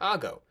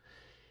Chicago.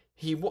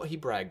 He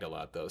bragged a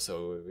lot, though,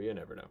 so you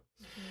never know.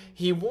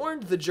 He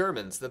warned the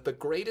Germans that the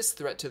greatest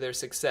threat to their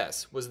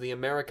success was the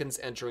Americans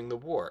entering the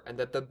war, and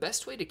that the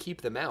best way to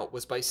keep them out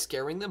was by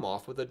scaring them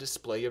off with a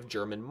display of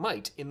German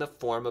might in the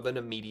form of an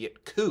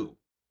immediate coup.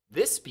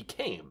 This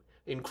became,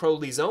 in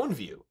Crowley's own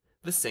view,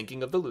 the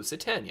sinking of the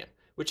Lusitania,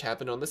 which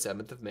happened on the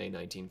 7th of May,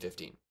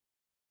 1915.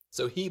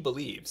 So he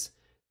believes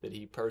that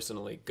he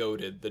personally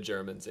goaded the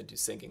Germans into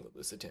sinking the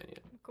Lusitania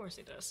Of course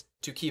he does.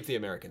 to keep the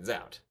Americans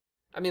out.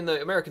 I mean,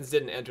 the Americans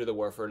didn't enter the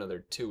war for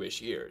another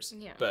 2-ish years,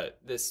 Yeah. but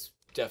this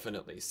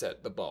definitely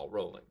set the ball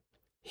rolling.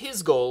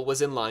 His goal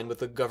was in line with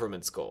the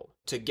government's goal,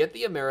 to get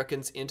the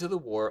Americans into the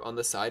war on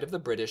the side of the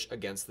British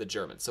against the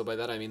Germans. So by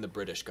that I mean the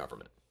British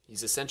government.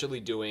 He's essentially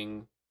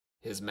doing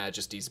His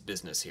Majesty's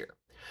business here.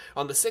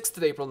 On the 6th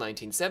of April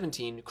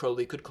 1917,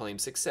 Crowley could claim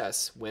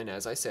success when,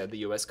 as I said, the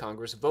U.S.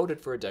 Congress voted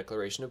for a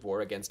declaration of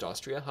war against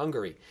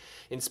Austria-Hungary,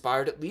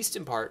 inspired at least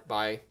in part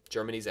by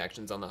Germany's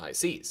actions on the high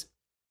seas.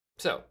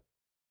 So,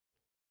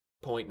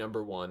 point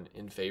number 1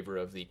 in favor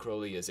of the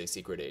Crowley is a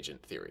secret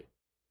agent theory.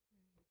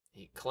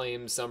 He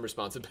claims some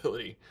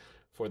responsibility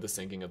for the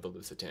sinking of the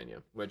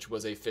Lusitania, which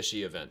was a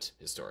fishy event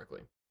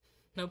historically.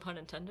 No pun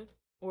intended?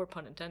 Or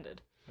pun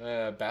intended?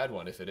 Bad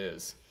one if it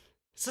is.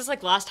 This is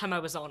like last time I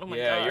was on. Oh my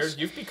Yeah, gosh.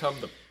 you've become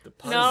the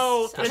pun.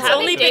 No, I'm it's having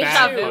only been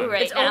deja 2. vu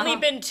right It's now. only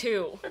been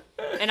 2.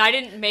 And I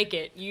didn't make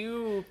it.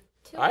 You...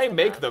 I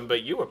make them,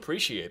 but you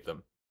appreciate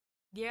them.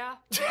 Yeah.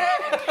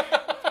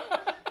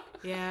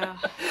 Yeah.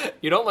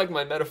 You don't like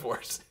my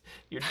metaphors.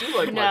 You do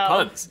like my No.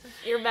 puns.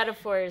 Your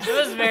metaphors. It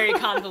was very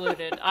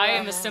convoluted. I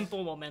am a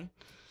simple woman.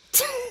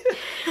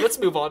 Let's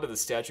move on to the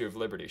Statue of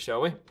Liberty,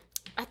 shall we?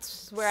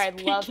 That's where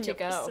I'd love to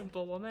Speaking of a go.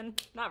 simple woman.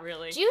 Not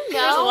really. Do you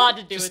There's a know lot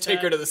to do Just with take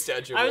that. her to the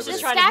Statue of I was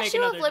Liberty. just the trying to make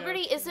Statue of another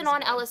Liberty joke. isn't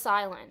on Ellis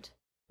Island?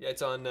 Yeah,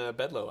 it's on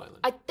Bedloe Island.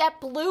 That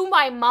blew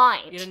my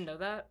mind. You didn't know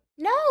that?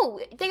 No,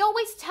 they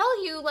always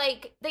tell you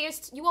like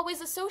you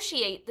always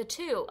associate the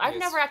two. I've Yes,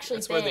 never actually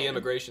That's been. where the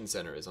immigration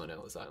center is on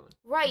Ellis Island.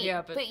 Right,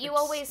 Yeah, but but you it's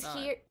always not.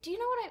 hear. Do you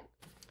know what I?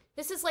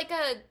 This is like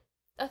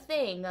a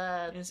thing,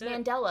 Is it?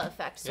 Mandela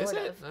effect, Is sort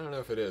it? of. I don't know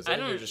if it is. I I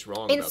think you're don't- just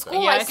wrong In about school,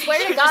 that. Yeah, I I think swear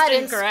to you're God, just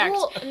in incorrect.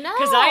 school, no.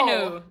 Because I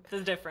know the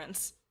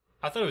difference.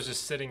 I thought it was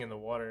just sitting in the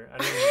water. I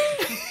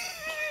didn't.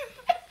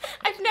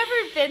 I've never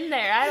been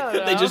there. I don't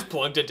know. They just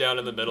plunked it down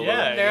in the middle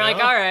Yeah. of it. They're like,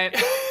 know? all right.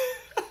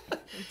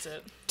 That's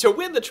it. To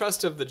win the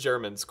trust of the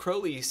Germans,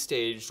 Crowley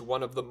staged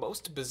one of the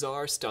most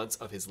bizarre stunts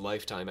of his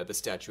lifetime at the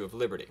Statue of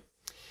Liberty.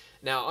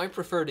 Now, I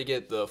prefer to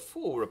get the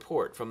full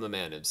report from the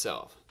man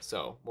himself,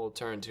 so we'll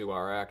turn to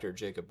our actor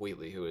Jacob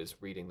Wheatley, who is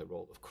reading the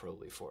role of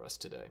Crowley for us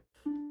today.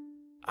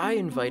 I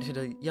invited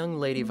a young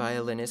lady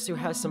violinist who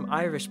has some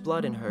Irish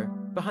blood in her,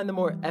 behind the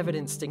more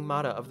evident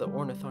stigmata of the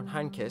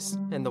ornithorhynchus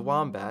and the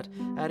wombat,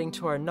 adding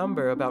to our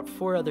number about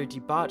 4 other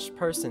debauched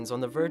persons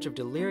on the verge of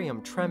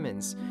delirium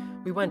tremens.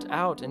 We went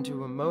out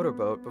into a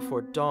motorboat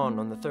before dawn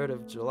on the 3rd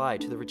of July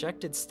to the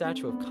rejected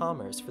Statue of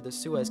Commerce for the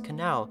Suez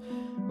Canal,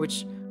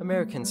 which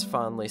Americans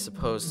fondly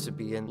suppose to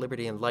be in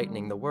liberty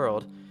enlightening the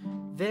world.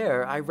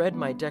 There, I read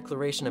my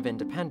Declaration of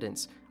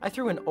Independence. I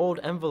threw an old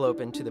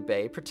envelope into the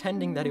bay,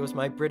 pretending that it was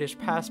my British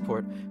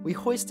passport. We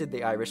hoisted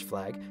the Irish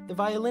flag. The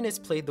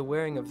violinist played the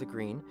Wearing of the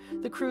Green.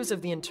 The crews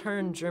of the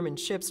interned German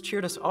ships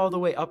cheered us all the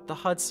way up the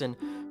Hudson,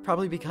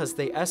 probably because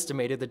they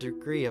estimated the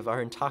degree of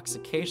our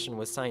intoxication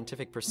with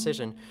scientific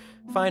precision.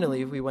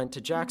 Finally, we went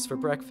to Jack's for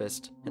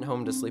breakfast and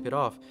home to sleep it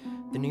off.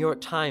 The New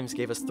York Times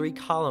gave us 3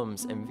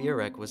 columns, and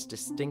Vierek was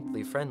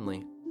distinctly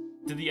friendly.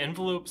 Did the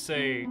envelope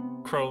say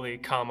Crowley,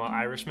 comma,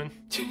 Irishman?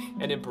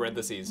 And in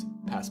parentheses,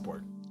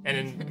 passport. And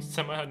in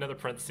somehow another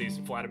parentheses,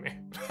 Vladimir.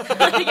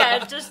 Yeah,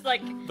 it's just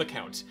like The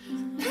Count.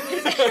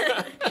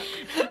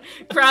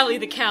 Crowley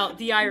the Count,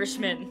 the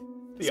Irishman.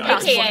 The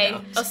Irish AKA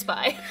Count. a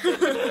spy.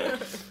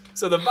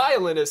 So the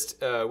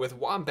violinist with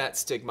wombat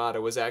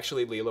stigmata was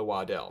actually Leela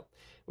Waddell,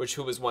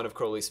 who was one of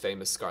Crowley's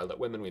famous Scarlet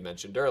Women we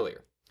mentioned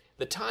earlier.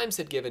 The Times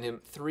had given him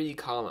 3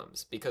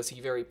 columns because he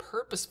very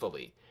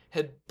purposefully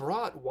had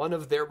brought one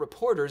of their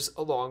reporters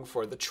along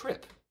for the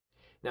trip.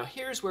 Now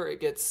here's where it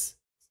gets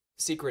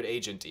secret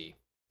agent-y.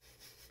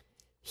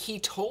 He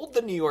told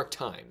the New York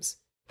Times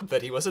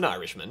that he was an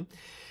Irishman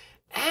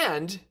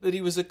and that he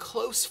was a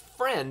close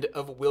friend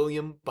of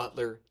William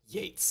Butler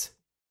Yeats.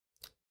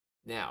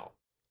 Now,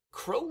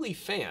 Crowley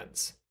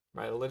fans,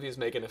 right, Olivia's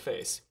making a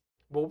face,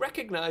 will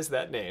recognize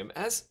that name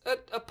as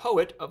a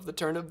poet of the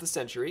turn of the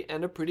century,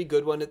 and a pretty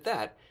good one at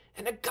that,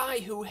 and a guy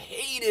who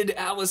hated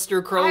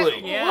Aleister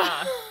Crowley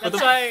Yeah. with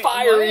That's a why,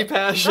 fiery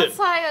passion, That's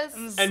why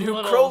I was... and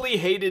who Crowley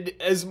hated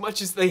as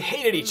much as they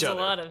hated each There's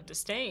other. a lot of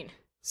disdain.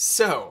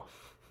 So,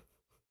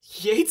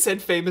 Yeats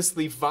had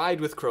famously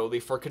vied with Crowley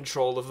for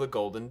control of the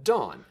Golden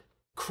Dawn.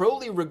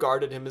 Crowley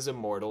regarded him as a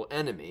mortal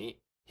enemy.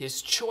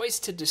 His choice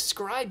to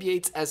describe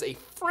Yeats as a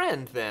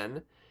friend,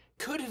 then,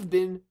 could have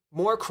been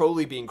more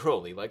Crowley being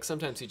Crowley. Like,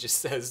 sometimes he just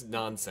says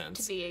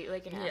nonsense. To be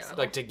like an asshole.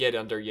 Like, to get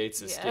under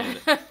Yeats' Yeah.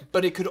 skin.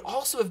 But it could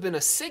also have been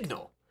a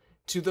signal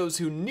to those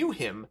who knew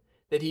him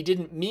that he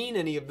didn't mean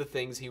any of the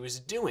things he was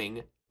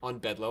doing on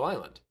Bedloe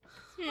Island.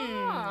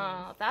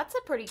 Oh, that's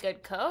a pretty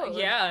good code.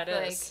 Yeah, it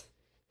is.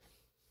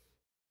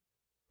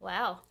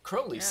 Wow.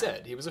 Crowley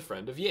said he was a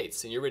friend of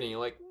Yeats, and you're reading, you're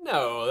like,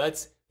 no,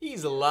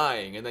 he's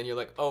lying. And then you're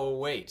like, oh,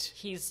 wait.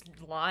 He's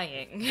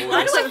lying. Boy,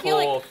 Why do I this feel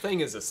like- whole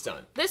thing is a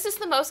stunt. This is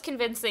the most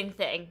convincing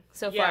thing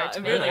so Yeah, far to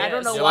it me. really I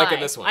don't is. know You're why.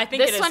 liking this one. I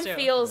think This it is one too.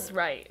 feels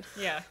right.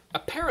 Yeah.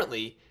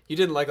 Apparently, you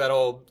didn't like that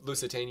old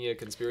Lusitania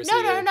conspiracy.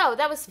 No.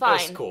 That was fine.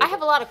 was cool. I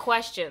have a lot of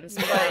questions,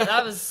 But but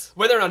that was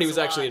Whether or not he That's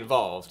was a actually lot.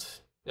 involved,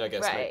 I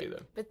guess might right. be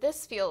the... But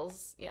this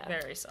feels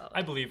very solid.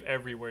 I believe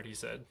every word he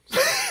said.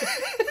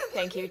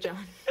 Thank you, John.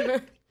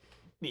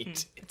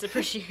 Neat. It's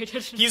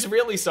appreciated. He's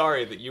really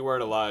sorry that you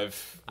weren't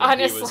alive. when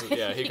he was-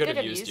 Honestly, he could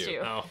have used you.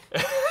 Oh,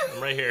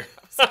 I'm right here.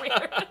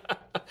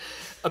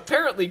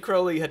 Apparently,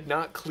 Crowley had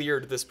not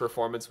cleared this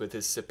performance with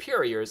his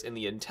superiors in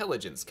the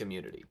intelligence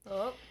community.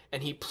 Oh.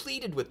 And he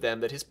pleaded with them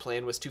that his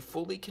plan was to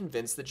fully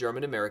convince the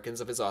German Americans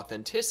of his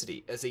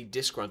authenticity as a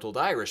disgruntled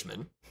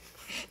Irishman,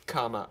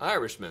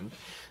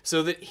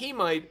 so that he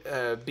might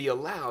be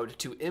allowed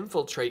to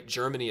infiltrate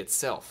Germany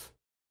itself.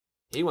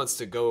 He wants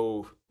to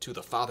go to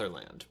the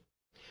fatherland.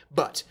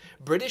 But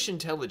British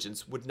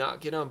intelligence would not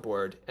get on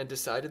board and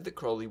decided that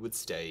Crowley would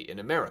stay in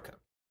America.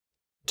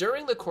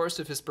 During the course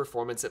of his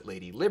performance at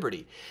Lady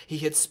Liberty, he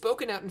had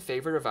spoken out in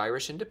favor of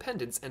Irish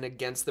independence and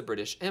against the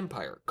British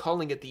Empire,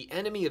 calling it the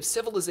enemy of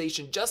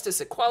civilization, justice,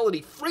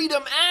 equality,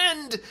 freedom,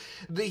 and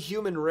the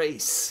human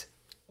race.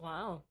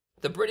 Wow.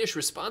 The British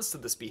response to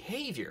this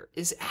behavior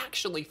is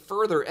actually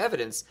further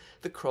evidence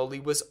that Crowley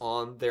was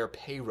on their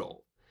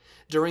payroll.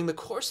 During the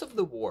course of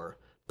the war,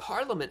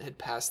 Parliament had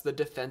passed the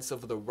Defense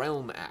of the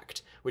Realm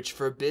Act, which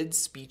forbids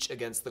speech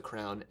against the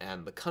crown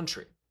and the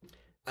country.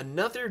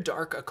 Another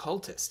dark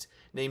occultist,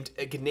 named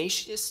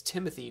Ignatius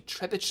Timothy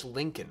Trebitsch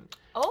Lincoln.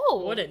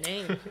 Oh. What a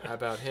name. How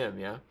about him,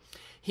 yeah?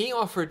 He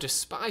offered to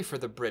spy for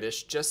the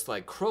British just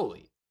like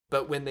Crowley,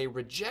 but when they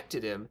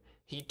rejected him,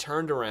 he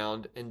turned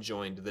around and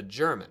joined the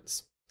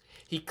Germans.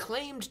 He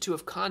claimed to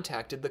have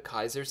contacted the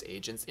Kaiser's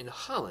agents in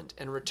Holland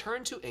and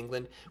returned to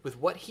England with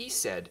what he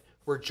said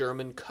were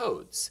German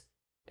codes,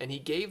 and he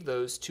gave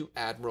those to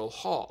Admiral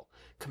Hall,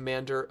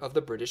 commander of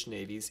the British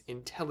Navy's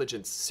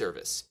intelligence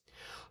service.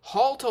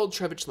 Hall told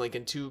Trebitsch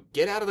Lincoln to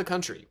get out of the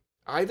country,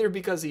 either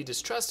because he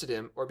distrusted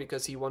him or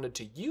because he wanted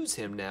to use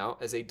him now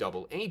as a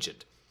double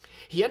agent.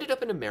 He ended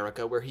up in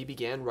America, where he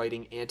began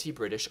writing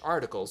anti-British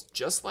articles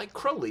just like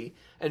Crowley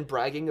and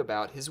bragging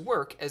about his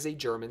work as a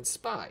German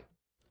spy.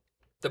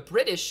 The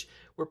British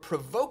were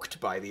provoked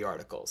by the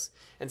articles,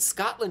 and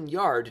Scotland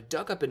Yard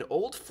dug up an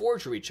old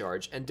forgery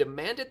charge and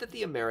demanded that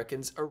the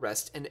Americans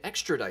arrest and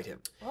extradite him.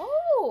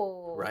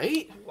 Oh.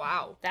 Right?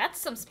 Wow. That's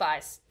some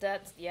spice.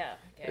 That's yeah.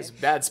 Okay. It's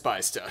bad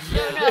spy stuff.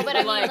 No, but I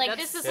mean, Like, like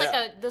that's-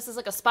 this is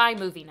like a spy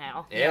movie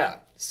now. Yeah.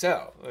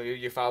 So,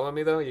 you following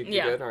me though? You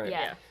Yeah. good? All right.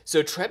 Yeah.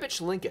 So Trebitsch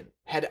Lincoln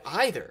had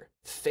either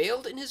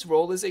failed in his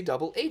role as a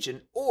double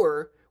agent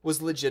or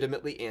was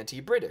legitimately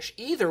anti-British.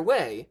 Either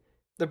way,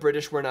 the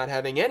British were not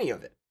having any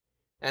of it.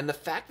 And the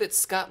fact that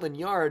Scotland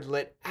Yard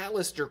let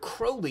Aleister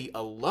Crowley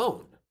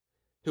alone,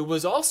 who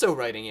was also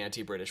writing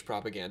anti-British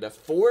propaganda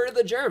for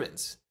the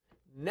Germans,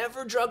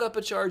 never drug up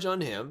a charge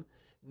on him,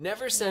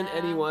 never sent Yeah.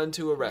 anyone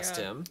to arrest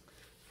Yeah. him,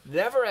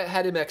 never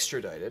had him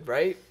extradited,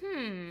 right?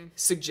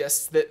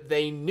 Suggests that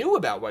they knew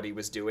about what he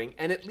was doing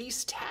and at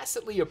least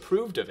tacitly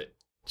approved of it.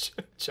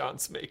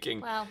 John's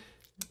making Well,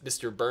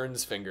 Mr.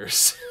 Burns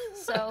fingers.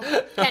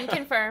 so can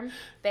confirm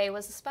Bay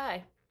was a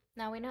spy.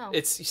 Now we know.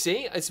 It's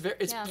fairly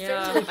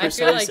Yeah, persuasive. I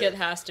feel like it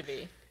has to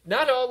be.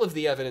 Not all of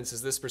the evidence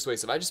is this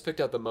persuasive. I just picked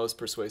out the most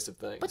persuasive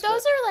things. but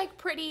those are like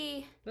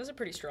pretty. Those are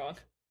pretty strong.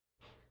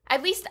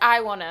 At least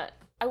I wanna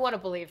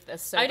believe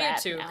this. So I do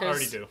bad too, now. I already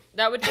 'cause do.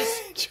 that would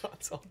just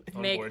John's all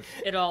On make board.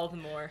 it all the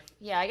more.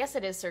 Yeah, I guess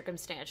it is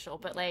circumstantial,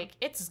 but like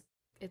it's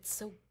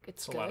It's a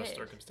good. lot of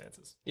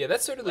circumstances. Yeah,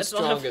 that's sort of the That's a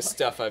lot of strongest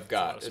stuff I've a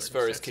lot got of as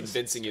far as circumstances.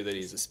 convincing you that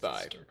he's a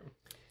spy.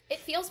 It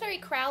feels very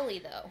Crowley,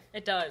 though.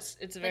 It does.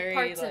 It's very,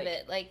 like, parts of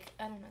it. Like,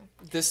 I don't know.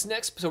 This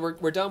next, so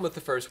we're done with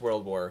the First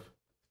World War.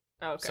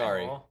 Okay.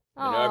 Sorry. Aw.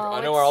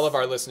 I know all of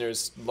our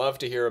listeners love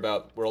to hear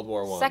about World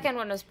War I. Second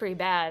one was pretty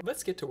bad.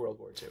 Let's get to World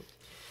War II.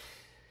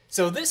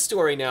 So this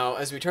story now,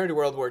 as we turn to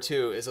World War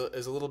II, is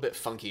a little bit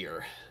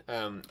funkier.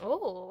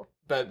 Oh.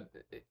 But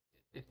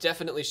it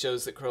definitely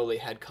shows that Crowley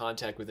had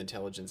contact with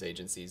intelligence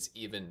agencies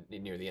even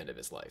near the end of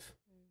his life.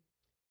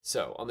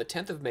 So, on the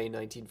 10th of May,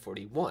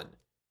 1941,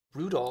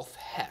 Rudolf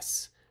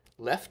Hess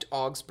left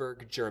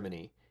Augsburg,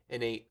 Germany,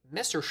 in a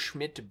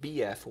Messerschmitt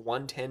Bf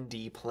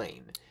 110D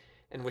plane,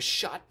 and was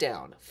shot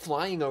down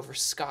flying over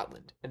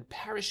Scotland and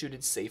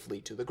parachuted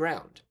safely to the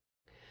ground.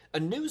 A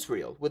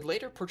newsreel would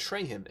later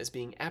portray him as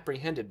being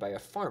apprehended by a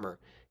farmer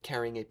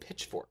carrying a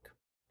pitchfork.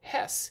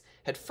 Hess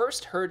had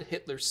first heard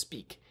Hitler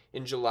speak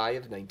in July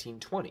of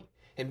 1920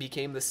 and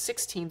became the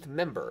 16th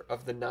member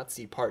of the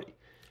Nazi Party.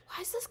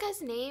 Why is this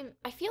guy's name?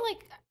 I feel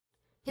like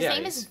his Yeah,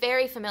 name is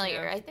very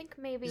familiar. I think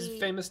maybe... He's a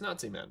famous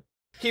Nazi man.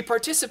 He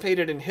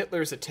participated in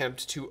Hitler's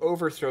attempt to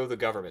overthrow the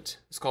government.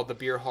 It's called the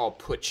Beer Hall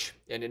Putsch.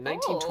 And in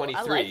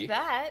 1923... I like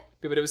that.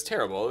 But it was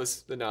terrible. It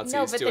was the Nazis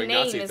No, but doing the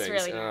name Nazi is things.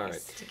 really All nice.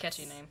 right. It's a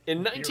catchy name. In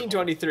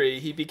 1923,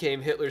 he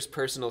became Hitler's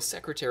personal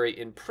secretary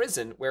in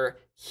prison, where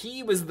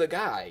he was the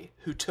guy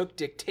who took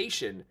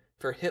dictation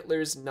for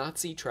Hitler's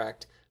Nazi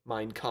tract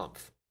Mein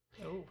Kampf.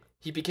 Oh.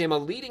 He became a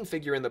leading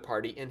figure in the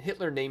party, and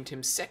Hitler named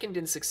him second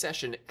in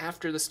succession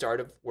after the start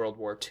of World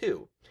War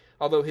II,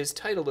 although his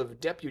title of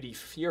Deputy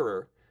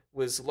Führer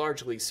was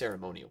largely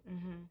ceremonial.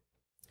 Mm-hmm.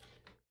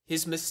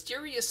 His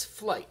mysterious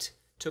flight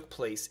took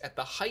place at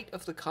the height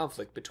of the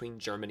conflict between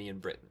Germany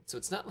and Britain. So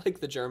it's not like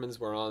the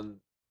Germans were on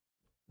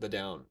the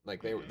down,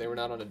 like they were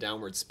not on a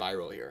downward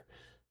spiral here.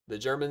 The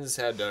Germans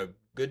had a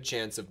good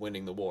chance of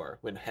winning the war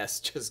when Hess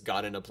just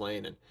got in a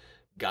plane and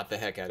got the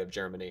heck out of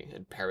Germany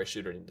and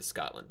parachuted into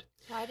Scotland.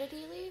 Why did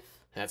he leave?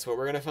 That's what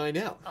we're going to find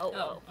out.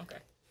 Oh, okay.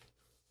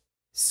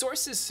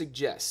 Sources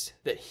suggest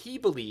that he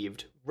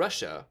believed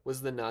Russia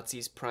was the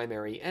Nazis'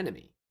 primary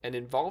enemy, and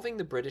involving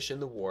the British in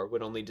the war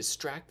would only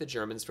distract the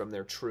Germans from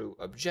their true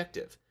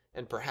objective,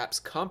 and perhaps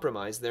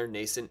compromise their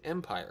nascent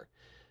empire.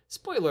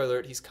 Spoiler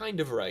alert, he's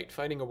kind of right.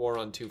 Fighting a war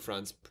on two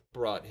fronts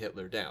brought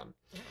Hitler down.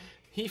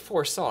 He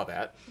foresaw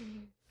that,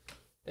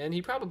 and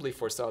he probably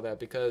foresaw that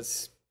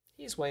because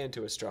he's way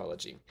into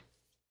astrology.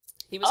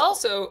 He was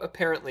also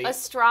apparently...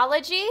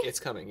 Astrology? It's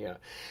coming, yeah.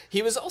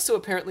 He was also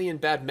apparently in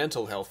bad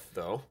mental health,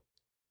 though.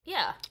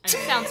 Yeah,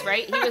 sounds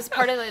right. He was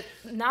part of the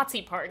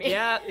Nazi party.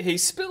 Yeah. He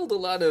spilled a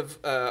lot of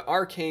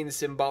arcane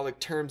symbolic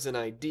terms and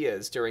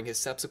ideas during his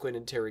subsequent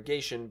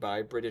interrogation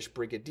by British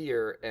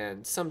brigadier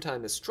and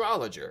sometime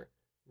astrologer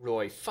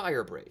Roy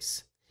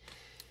Firebrace.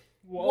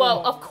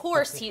 Well, of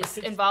course he's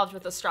involved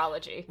with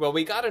astrology. Well,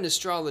 we got an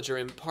astrologer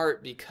in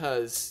part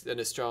because an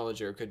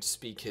astrologer could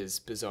speak his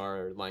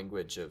bizarre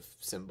language of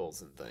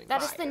symbols and things.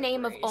 That is the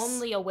name of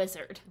only a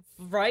wizard.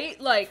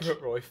 Right? Like,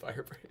 Roy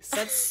Firebrace.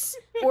 that's...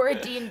 Or a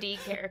D&D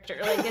character.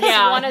 Like, it's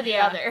one or the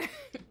other.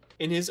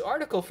 In his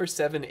article for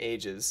Seven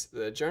Ages,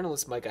 the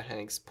journalist Micah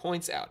Hanks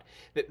points out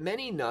that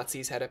many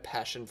Nazis had a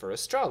passion for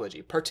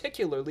astrology,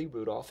 particularly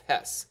Rudolf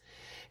Hess.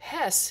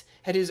 Hess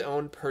had his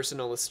own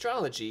personal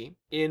astrology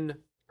in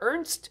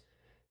Ernst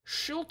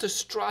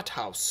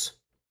Schulte-Strathaus,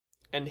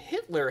 and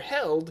Hitler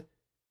held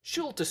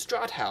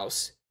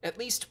Schulte-Strathaus at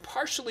least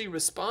partially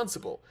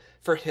responsible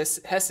for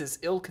Hess's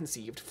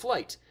ill-conceived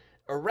flight,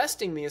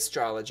 arresting the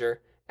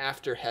astrologer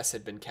after Hess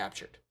had been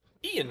captured.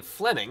 Ian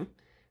Fleming,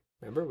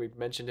 remember we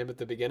mentioned him at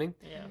the beginning?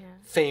 Yeah.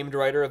 Famed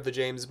writer of the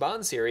James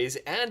Bond series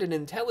and an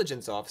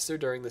intelligence officer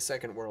during the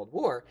Second World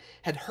War,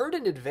 had heard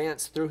in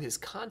advance through his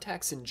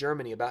contacts in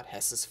Germany about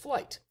Hess's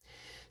flight.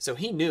 So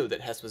he knew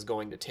that Hess was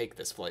going to take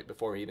this flight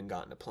before he even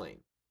got in a plane.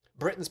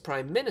 Britain's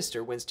Prime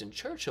Minister, Winston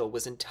Churchill,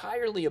 was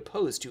entirely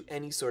opposed to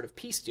any sort of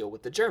peace deal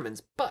with the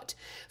Germans, but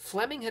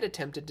Fleming had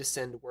attempted to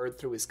send word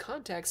through his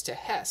contacts to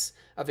Hess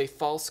of a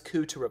false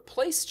coup to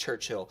replace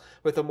Churchill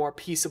with a more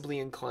peaceably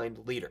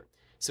inclined leader.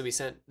 So he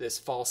sent this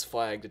false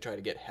flag to try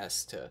to get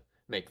Hess to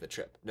make the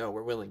trip. No,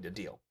 we're willing to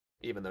deal,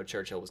 even though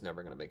Churchill was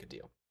never going to make a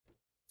deal.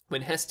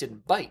 When Hess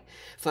didn't bite,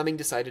 Fleming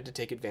decided to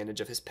take advantage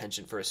of his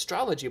penchant for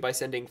astrology by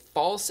sending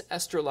false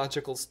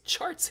astrological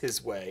charts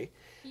his way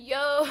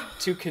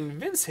to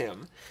convince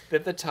him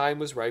that the time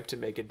was ripe to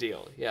make a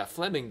deal. Yeah,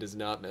 Fleming does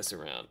not mess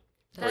around.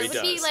 That would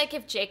be like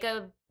if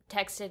Jacob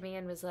texted me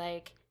and was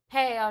like,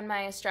 hey, on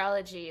my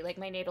astrology, like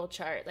my natal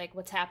chart, like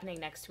what's happening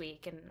next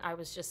week? And I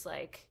was just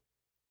like,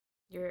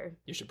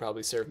 You should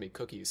probably serve me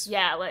cookies.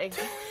 Yeah, like...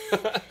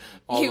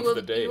 All of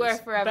the days. You are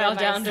forever Bow my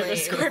down to the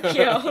slave.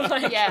 Scorpio.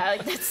 Like, Yeah,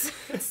 like that's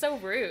so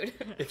rude.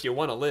 If you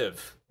want to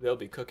live, there'll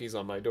be cookies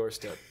on my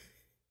doorstep.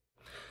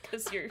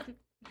 Because your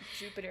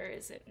Jupiter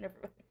isn't... Never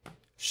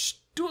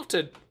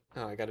mind.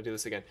 I gotta do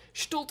this again.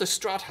 Schulte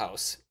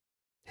Strathaus,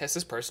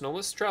 Hess's personal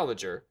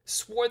astrologer,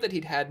 swore that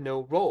he'd had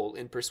no role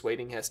in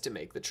persuading Hess to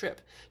make the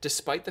trip,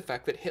 despite the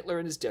fact that Hitler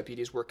and his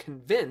deputies were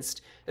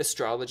convinced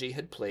astrology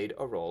had played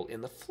a role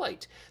in the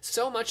flight.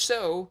 So much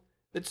so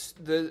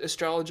The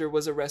astrologer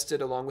was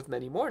arrested along with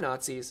many more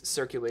Nazis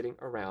circulating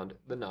around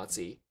the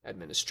Nazi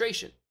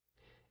administration.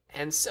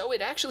 And so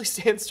it actually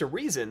stands to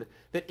reason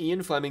that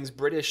Ian Fleming's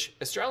British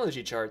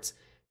astrology charts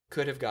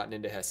could have gotten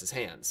into Hess's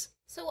hands.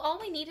 So all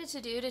we needed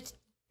to do to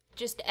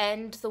just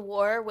end the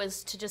war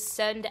was to just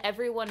send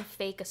everyone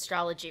fake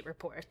astrology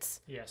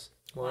reports. Yes.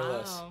 More or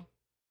less.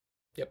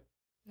 Yep.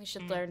 We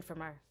should learn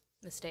from our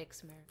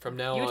mistakes, America. From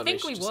now You would on,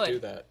 think we should we just do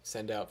would. that.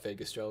 Send out fake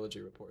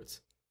astrology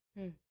reports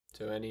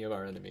to any of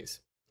our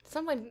enemies.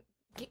 Someone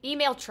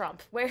email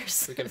Trump.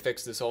 Where's... We can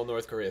fix this whole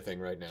North Korea thing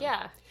right now.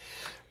 Yeah.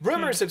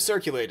 Rumors have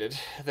circulated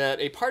that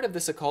a part of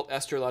this occult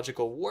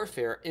astrological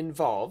warfare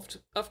involved,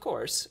 of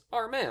course,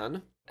 our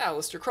man,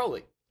 Aleister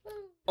Crowley.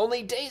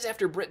 Only days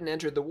after Britain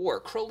entered the war,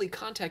 Crowley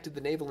contacted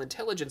the Naval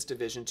Intelligence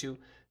Division to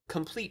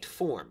complete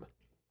form.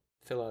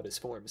 Fill out his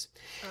forms.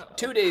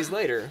 2 days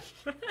later,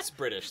 it's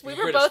British. We the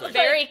were British both thing.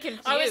 very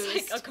confused. I was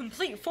like, a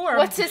complete form.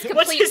 What's his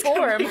complete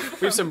form?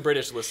 We have some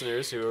British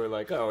listeners who are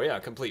like, oh yeah,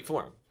 complete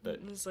form. But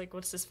It's like,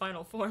 what's this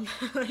final form?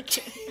 Like,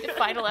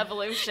 Final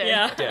evolution.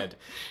 yeah. dead.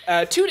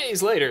 2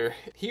 days later,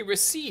 he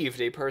received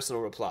a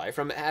personal reply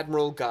from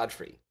Admiral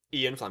Godfrey,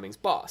 Ian Fleming's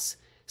boss,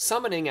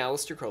 summoning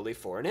Aleister Crowley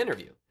for an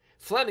interview.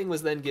 Fleming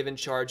was then given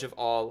charge of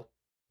all,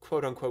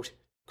 quote-unquote,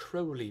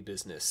 Crowley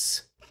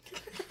business.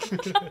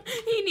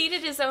 He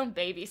needed his own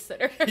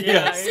babysitter.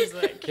 Yeah, he's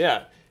like,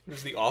 Yeah, he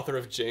was the author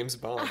of James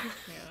Bond.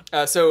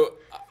 So,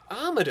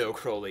 Amado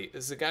Crowley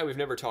is a guy we've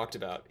never talked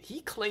about.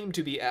 He claimed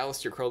to be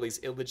Aleister Crowley's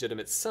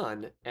illegitimate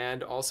son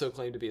and also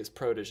claimed to be his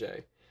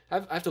protege.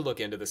 I have to look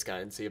into this guy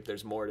and see if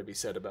there's more to be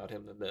said about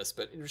him than this,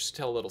 but just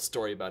tell a little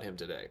story about him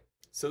today.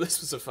 So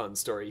this was a fun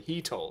story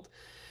he told.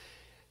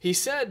 He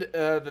said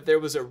that there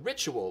was a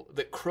ritual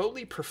that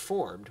Crowley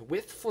performed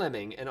with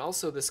Fleming and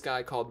also this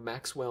guy called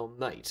Maxwell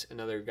Knight,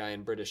 another guy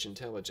in British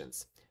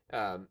intelligence.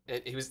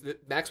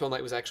 Maxwell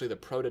Knight was actually the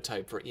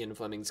prototype for Ian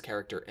Fleming's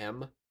character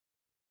M,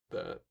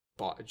 the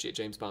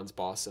James Bond's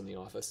boss in The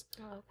Office.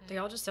 Oh, okay. they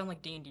all just sound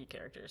like D&D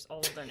characters, all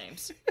of their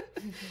names.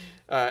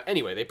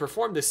 Anyway, they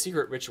performed this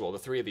secret ritual, the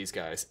three of these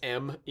guys,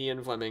 M,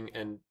 Ian Fleming,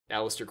 and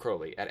Aleister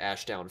Crowley, at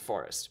Ashdown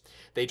Forest.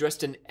 They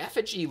dressed in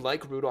effigy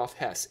like Rudolf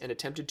Hess and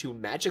attempted to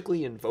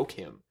magically invoke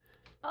him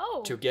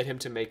to get him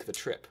to make the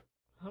trip.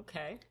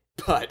 Okay.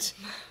 But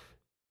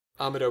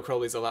Amado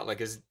Crowley's a lot like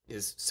his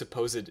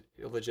supposed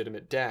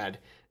illegitimate dad.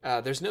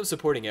 There's no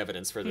supporting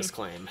evidence for this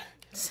claim,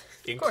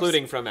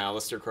 including from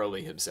Aleister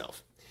Crowley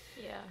himself.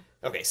 Yeah.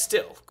 Okay,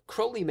 still,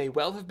 Crowley may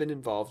well have been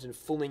involved in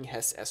fooling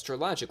Hess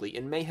astrologically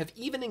and may have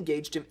even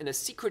engaged him in a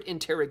secret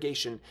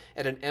interrogation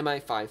at an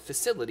MI5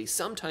 facility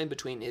sometime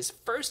between his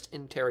first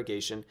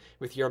interrogation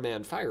with your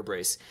man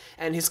Firebrace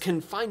and his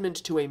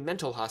confinement to a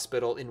mental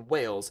hospital in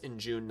Wales in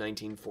June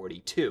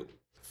 1942.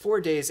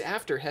 4 days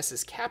after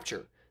Hess's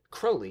capture,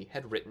 Crowley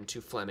had written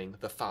to Fleming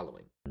the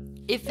following.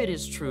 If it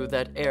is true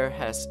that Herr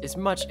Hess is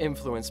much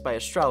influenced by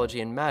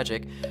astrology and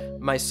magic,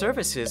 my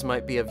services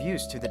might be of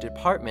use to the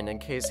department in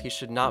case he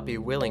should not be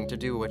willing to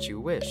do what you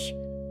wish.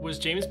 Was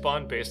James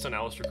Bond based on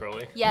Aleister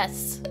Crowley?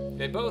 Yes.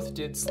 They both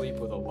did sleep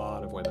with a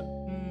lot of women.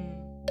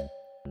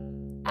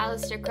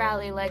 Aleister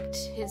Crowley liked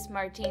his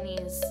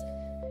martinis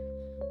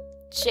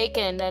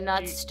shaken and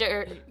not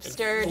stirred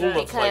Full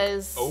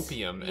because... of, like,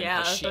 opium and Yeah,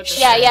 hashish. that's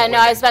Yeah, and no,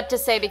 I was women. about to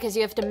say because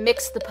you have to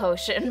mix the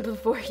potion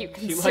before you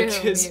consume. He liked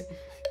his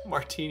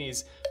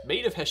martinis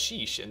made of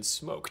hashish and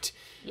smoked.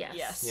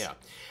 Yes. Yeah.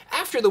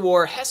 After the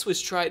war, Hess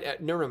was tried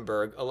at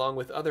Nuremberg along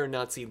with other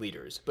Nazi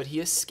leaders, but he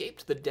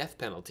escaped the death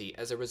penalty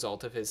as a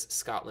result of his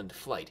Scotland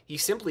flight. He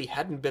simply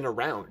hadn't been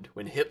around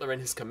when Hitler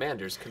and his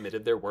commanders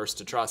committed their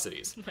worst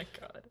atrocities. Oh my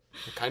god.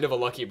 Kind of a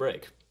lucky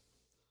break.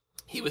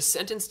 He was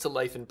sentenced to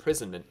life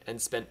imprisonment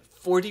and spent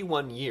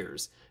 41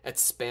 years at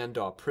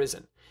Spandau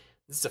Prison.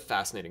 This is a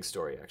fascinating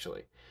story,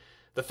 actually.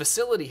 The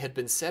facility had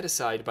been set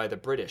aside by the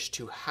British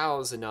to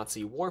house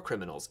Nazi war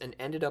criminals and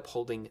ended up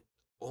holding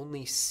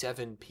only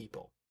 7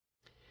 people.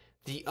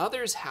 The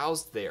others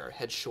housed there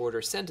had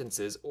shorter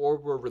sentences or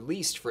were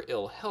released for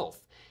ill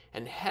health,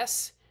 and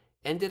Hess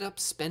ended up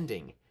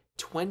spending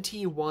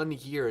 21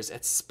 years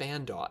at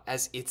Spandau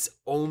as its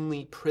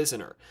only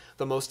prisoner,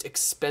 the most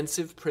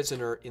expensive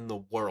prisoner in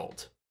the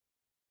world.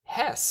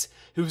 Hess,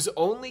 whose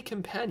only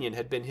companion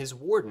had been his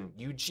warden,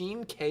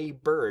 Eugene K.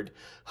 Bird,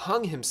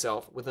 hung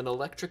himself with an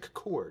electric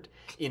cord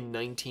in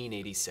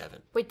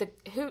 1987. Wait,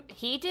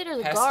 he did or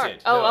the Hess guard?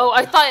 did, Oh, no.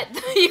 I thought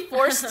he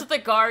forced the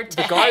guard to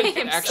The guard hang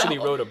himself. actually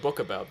wrote a book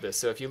about this,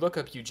 so if you look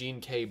up Eugene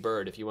K.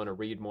 Bird, if you want to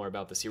read more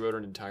about this, he wrote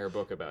an entire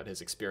book about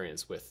his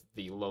experience with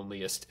the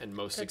loneliest and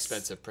most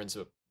expensive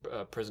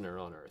prisoner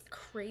on Earth.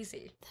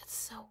 Crazy. That's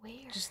so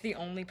weird. Just the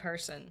only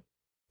person.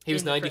 He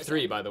was In 93,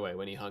 prison. by the way,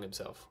 when he hung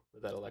himself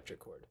with that electric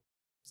cord.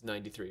 He's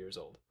 93 years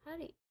old.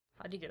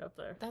 How'd you get up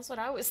there? That's what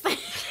I was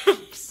thinking.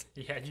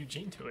 He had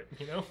Eugene to it,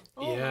 you know?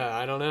 Yeah,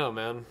 I don't know,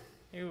 man.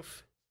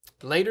 Oof.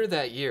 Later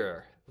that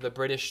year, the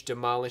British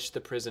demolished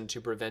the prison to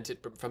prevent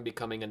it from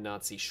becoming a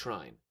Nazi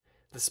shrine.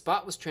 The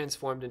spot was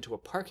transformed into a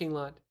parking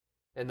lot,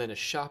 and then a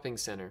shopping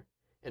center,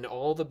 and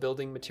all the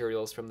building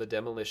materials from the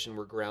demolition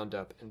were ground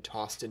up and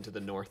tossed into the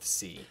North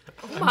Sea.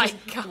 Oh my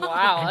god.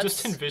 Wow. I'm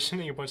just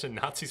envisioning a bunch of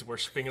Nazis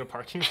worshipping in a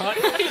parking lot.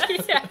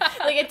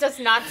 Like, it does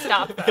not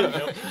stop them.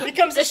 It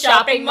becomes a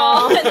shopping shopping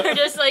mall, mall. and they're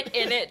just like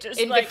in it, just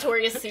In like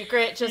Victoria's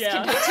Secret, just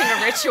Yeah. conducting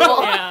a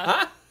ritual.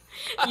 yeah,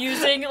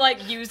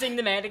 using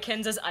the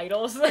mannequins as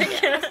idols.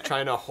 Like,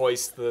 Trying to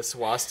hoist the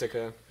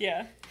swastika.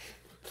 yeah.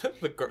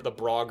 The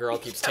bra girl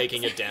keeps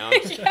taking it down.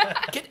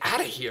 Get out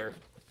of here.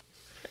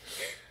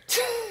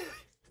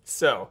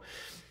 So,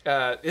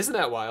 isn't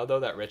that wild, though,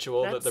 that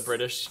ritual that the That's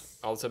British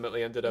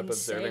ultimately ended up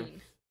observing?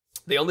 Insane.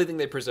 The only thing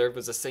they preserved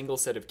was a single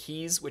set of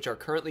keys, which are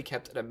currently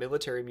kept at a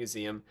military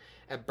museum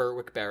at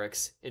Berwick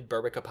Barracks in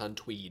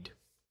Berwick-upon-Tweed.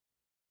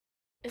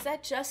 Is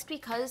that just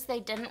because they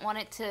didn't want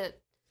it to...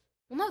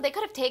 Well, no, they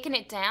could have taken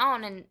it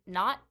down and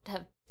not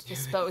have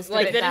disposed of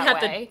Like, it they didn't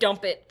that have way. to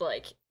dump it,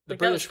 like The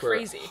that was British were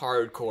crazy.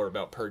 hardcore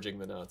about purging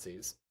the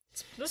Nazis.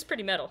 This was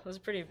pretty metal. It was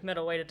a pretty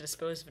metal way to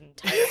dispose of an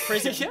entire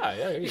prison. Yeah,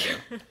 there you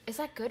go. Is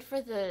that good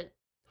for the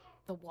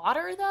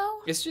water,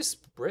 though? It's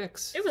just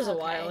bricks. It was a Okay.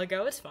 while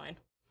ago. It's fine.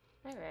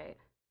 All right.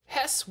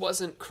 Hess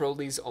wasn't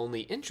Crowley's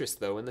only interest,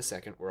 though, in the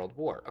Second World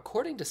War.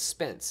 According to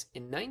Spence,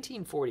 in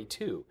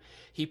 1942,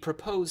 he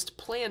proposed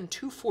Plan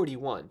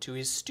 241 to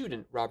his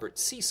student Robert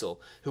Cecil,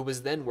 who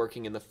was then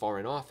working in the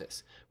Foreign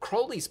Office.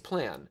 Crowley's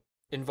plan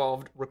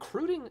involved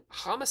recruiting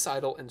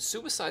homicidal and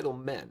suicidal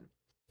men,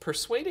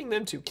 persuading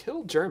them to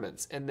kill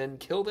Germans and then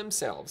kill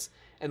themselves,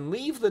 and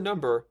leave the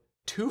number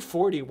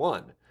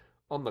 241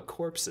 on the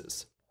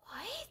corpses.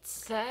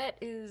 What? That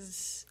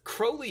is.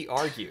 Crowley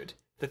argued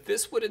that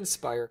this would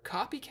inspire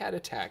copycat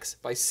attacks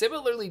by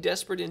similarly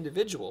desperate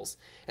individuals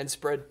and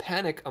spread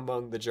panic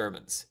among the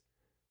Germans.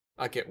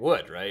 Like it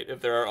would, right?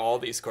 If there are all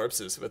these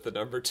corpses with the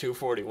number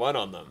 241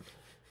 on them.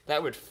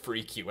 That would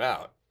freak you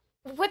out.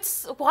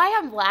 Why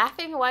I'm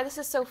laughing, why this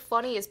is so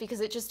funny, is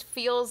because it just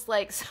feels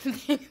like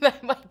something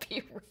that might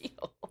be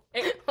real.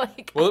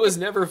 Like, Well, it was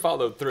never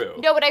followed through.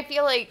 no, but I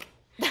feel like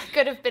that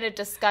could have been a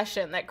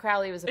discussion that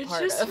Crowley was a It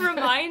part just of.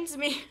 reminds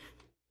me.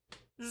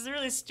 This is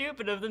really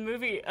stupid of the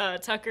movie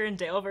Tucker and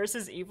Dale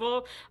versus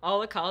Evil. All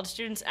the college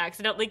students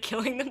accidentally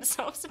killing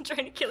themselves and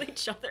trying to kill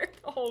each other.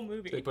 The whole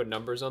movie. They put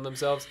numbers on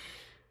themselves.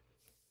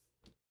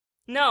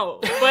 No,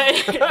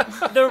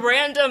 but the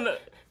random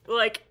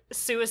like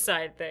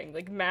suicide thing,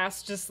 like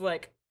mass just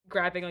like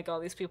grabbing like all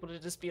these people to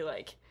just be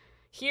like,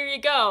 here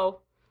you go,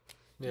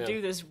 Yeah.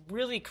 do this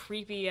really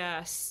creepy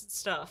ass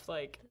stuff.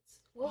 Like,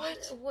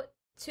 What?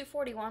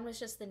 241 was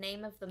just the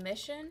name of the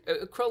mission?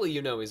 Crowley,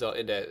 he's all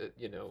into,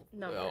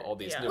 all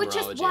these Yeah. numerology Which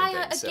is why,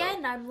 and things.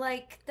 again, I'm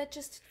like, that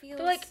just feels...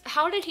 but like,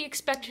 how did he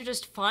expect to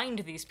just find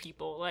these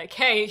people? Like,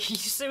 hey,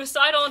 he's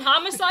suicidal and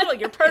homicidal.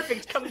 You're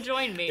perfect. Come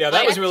join me. Yeah, that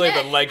Like, was really the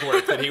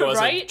legwork that he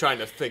wasn't Right? trying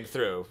to think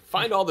through.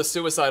 Find all the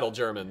suicidal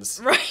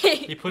Germans. right.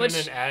 He put Which,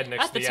 in an ad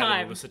next at to the the ad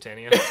time. of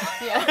Lusitania.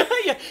 Yeah.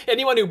 Yeah,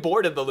 anyone who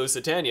boarded the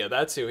Lusitania,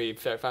 that's who he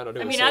found out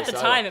who I was mean, at the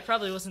suicidal. time, it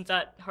probably wasn't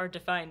that hard to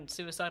find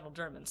suicidal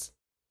Germans.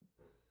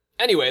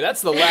 Anyway,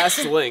 that's the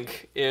last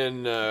link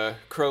in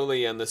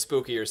Crowley and the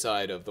spookier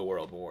side of the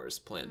World Wars,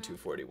 Plan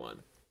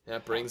 241.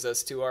 That brings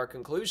us to our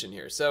conclusion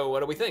here. So, what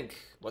do we think?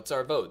 What's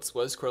our votes?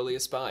 Was Crowley a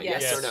spy?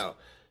 Yes. Yes or no?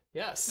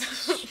 Yes.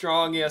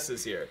 Strong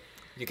yeses here.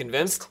 You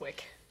convinced?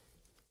 Quick.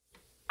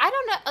 I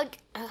don't know, like,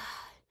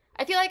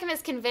 I feel like I'm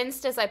as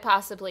convinced as I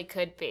possibly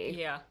could be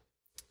Yeah.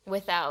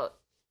 without...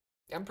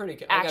 I'm pretty.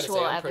 I gotta Actual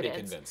say, I'm pretty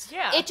evidence. convinced.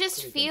 Yeah. It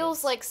just pretty feels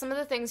convinced. like some of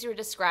the things you were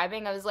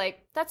describing, I was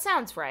like, that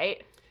sounds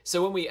right.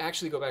 So when we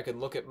actually go back and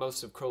look at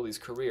most of Crowley's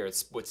career,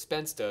 what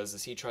Spence does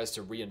is he tries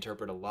to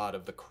reinterpret a lot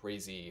of the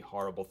crazy,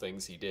 horrible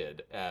things he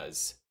did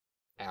as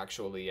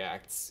actually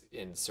acts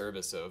in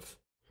service of,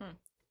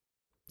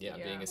 Yeah.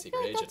 being a I secret feel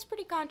like agent. that's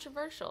pretty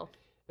controversial.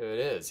 It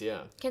is,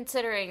 yeah.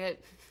 Considering that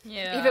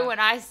Yeah. even when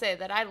I say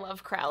that I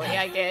love Crowley,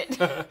 I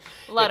get a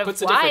lot It of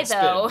puts a why,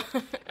 different though.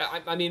 spin.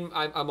 I mean,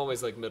 I'm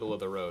always like middle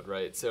of the road,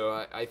 right?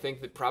 So I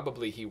think that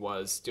probably he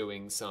was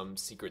doing some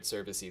secret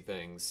servicey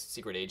things,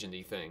 secret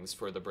agenty things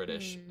for the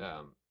British,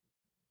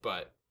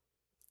 but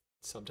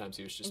sometimes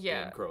he was just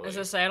Yeah, being Crowley. as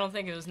I say, I don't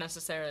think it was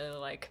necessarily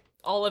like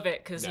all of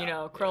it, because No,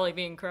 yeah. Crowley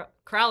being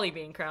Crowley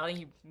being Crowley,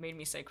 you made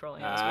me say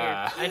Crowley. That's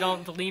Ah. weird. I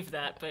don't believe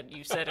that, but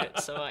you said it,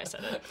 so I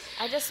said it.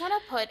 I just want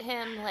to put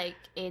him, like,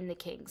 in the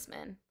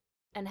Kingsman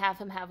and have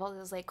him have all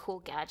those, like, cool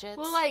gadgets.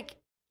 Well, like,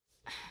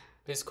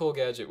 His cool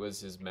gadget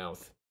was his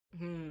mouth.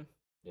 hmm.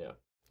 Yeah.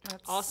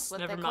 that's Also,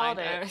 what never they mind.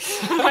 called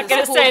it. I'm not His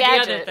gonna cool say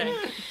gadget. the other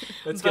thing.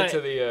 Let's But- get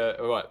to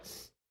the what?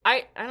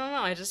 I don't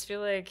know. I just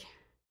feel like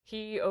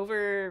he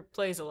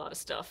overplays a lot of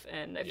stuff,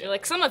 and I feel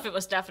like some of it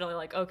was definitely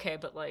like okay,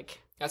 but like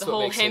That's the what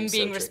whole makes him him so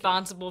being tricky.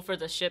 responsible for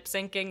the ship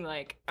sinking,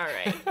 like all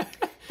right,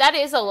 That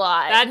is a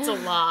lot. that's a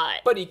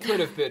lot. But he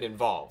could have been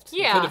involved.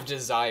 Yeah. He could have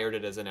desired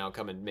it as an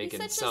outcome and making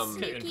He's such some. a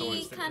sneaky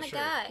influenced it, kind of sure.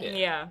 guy. Yeah.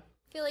 Yeah,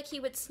 I feel like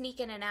he would sneak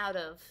in and out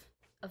of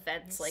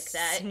events like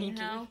that, sneaky. you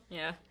know?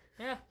 Yeah,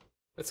 yeah.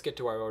 Let's get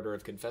to our order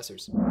of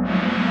confessors.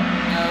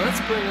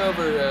 Let's bring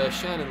over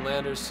Shannon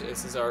Landers.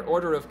 This is our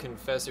order of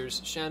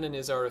confessors. Shannon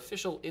is our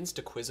official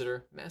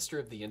Instaquisitor, master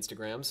of the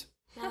Instagrams.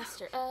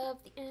 Master of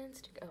the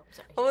Instagram. Oh,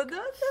 sorry. Oh,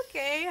 that's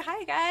okay.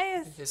 Hi,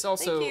 guys. It's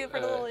also, Thank you for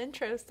the little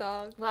intro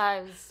song. Well,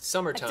 I was...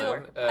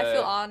 Summertime. I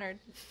feel honored.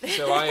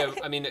 So I am.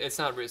 I mean, it's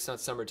not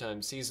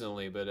summertime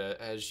seasonally, but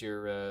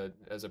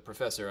as a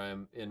professor, I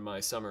am in my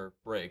summer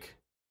break,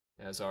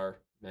 as are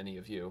many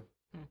of you.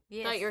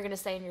 I thought you were going to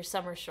say in your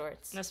summer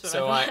shorts. That's what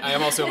So I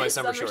am also in my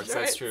summer Summer shorts.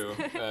 That's shorts.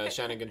 true.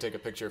 Shannon can take a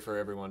picture for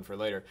everyone for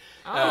later.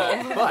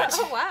 Oh. But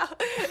Oh,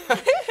 wow.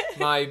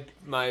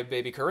 my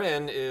baby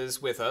Corinne is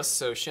with us,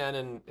 so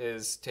Shannon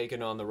is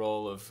taking on the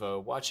role of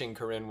watching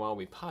Corinne while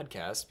we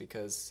podcast,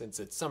 because since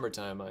it's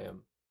summertime, I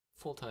am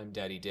full-time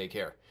daddy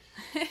daycare.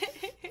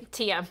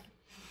 TM.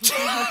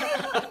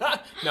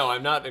 No,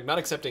 I'm not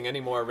accepting any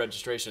more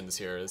registrations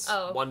here. It's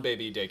one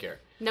baby daycare.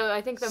 No,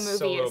 I think the movie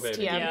Solo is baby.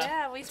 TM.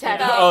 Yeah, we Ted.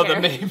 spent out. Oh,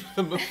 Daycare.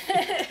 the movie.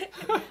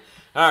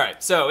 All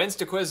right, so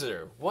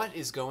Instaquisitor, what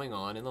is going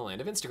on in the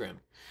land of Instagram?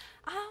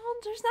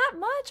 There's not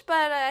much,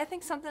 but I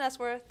think something that's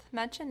worth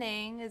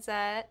mentioning is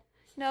that,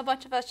 a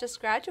bunch of us just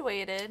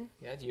graduated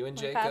Yeah, you and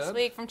the past Jacob,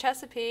 week from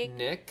Chesapeake.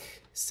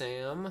 Nick,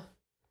 Sam.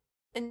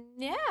 And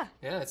yeah,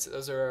 Yeah,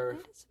 those are our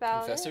that's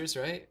about confessors,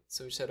 right?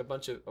 So we just had a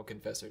bunch of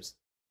confessors,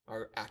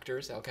 our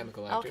actors,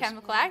 alchemical it. actors.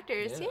 Alchemical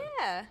actors, Yeah.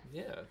 yeah.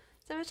 Yeah,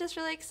 So it was just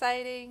really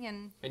exciting,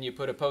 and and you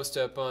put a post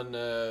up on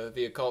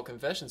the Occult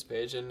Confessions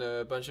page, and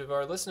a bunch of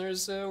our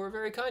listeners were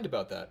very kind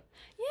about that.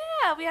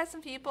 yeah, we had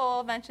some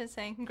people mention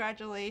saying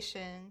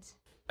congratulations.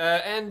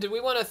 And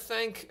we want to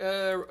thank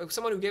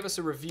someone who gave us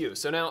a review.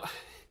 So now,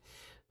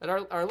 at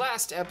our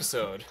last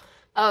episode,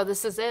 Oh,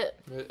 this is it.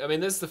 I mean,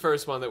 this is the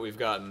first one that we've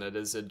gotten that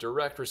is a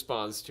direct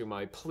response to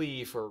my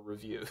plea for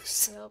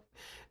reviews. Yep.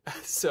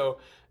 So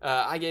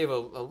I gave a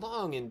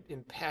long and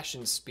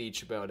impassioned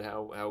speech about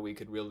how we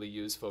could really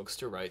use folks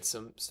to write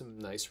some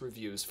nice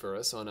reviews for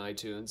us on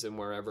iTunes and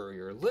wherever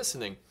you're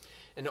listening.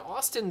 And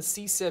Austin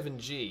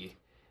C7G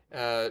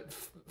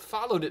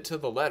followed it to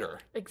the letter.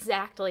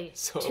 Exactly.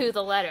 So, to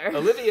the letter.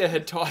 Olivia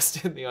had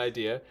tossed in the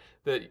idea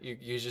that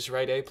you just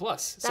write A+.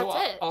 So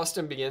That's it.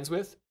 Austin begins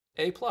with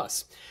A+.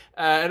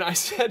 And I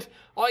said,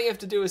 all you have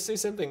to do is say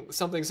something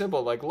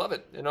simple like love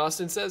it. And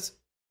Austin says,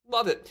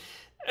 love it.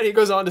 And he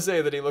goes on to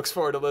say that he looks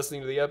forward to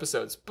listening to the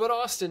episodes. But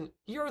Austin,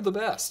 you're the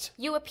best.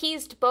 You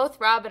appeased both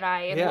Rob and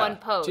I in one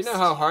post. Do you know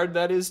how hard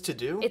that is to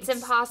do? It's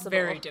impossible.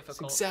 Very It's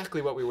difficult.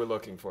 exactly what we were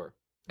looking for.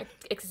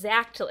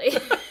 Exactly.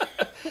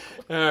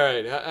 All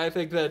right, I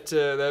think that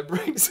that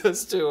brings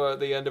us to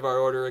the end of our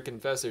order of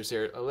confessors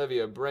here.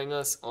 Olivia, bring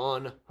us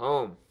on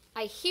home.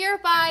 I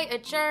hereby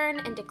adjourn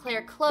and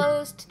declare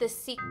closed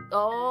this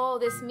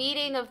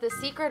meeting of the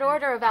Secret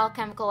Order of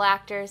Alchemical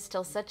Actors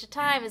till such a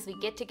time as we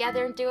get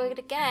together and do it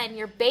again.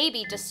 Your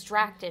baby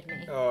distracted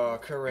me. Oh,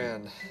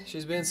 Corinne,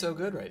 she's being so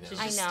good right now. She's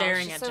I know, just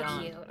staring she's at so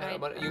John. cute.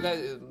 But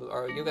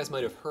you guys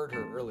might have heard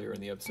her earlier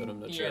in the episode. I'm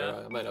not sure.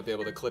 Yeah. I might not be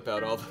able to clip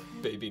out all the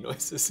baby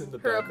noises in the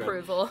Her background.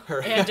 approval.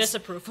 Her And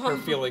disapproval. her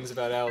feelings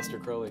about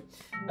Aleister Crowley.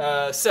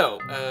 So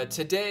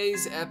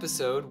today's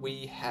episode,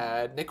 we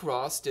had Nick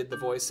Ross did the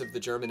voice of the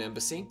German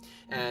embassy,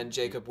 and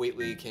Jacob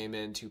Wheatley came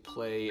in to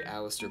play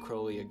Aleister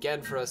Crowley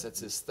again for us.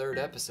 That's his third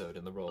episode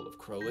in the role of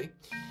Crowley.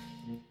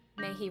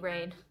 May he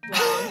reign.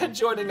 And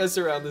joining us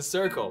around the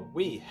circle,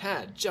 we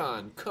had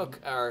John Cook,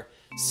 our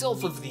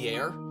sylph of the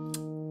air.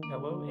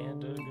 Hello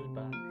and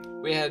goodbye.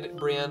 We had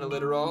Brianna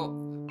Littoral,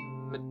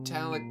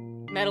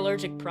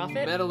 Metallurgic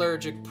prophet?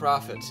 metallurgic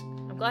prophet.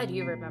 I'm glad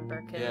you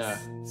remember, because Yeah,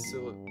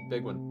 still a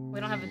big one. we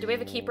don't have. Do we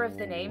have a keeper of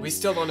the names? We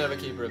still don't have a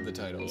keeper of the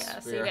titles. Yeah,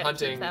 so we you are gotta keep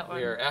hunting. that one.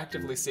 We are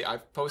actively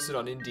I've posted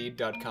on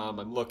Indeed.com.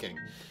 I'm looking.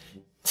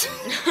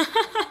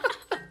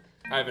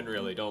 I haven't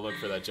really. Don't look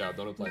for that job.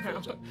 Don't apply for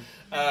that job.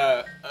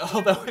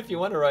 Although, if you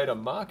want to write a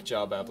mock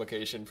job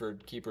application for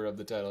keeper of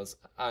the titles,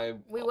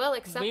 I'm We will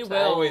accept We that. will.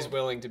 always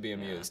willing to be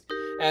amused.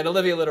 And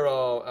Olivia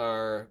Littoral,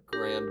 our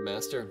Grand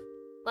Master.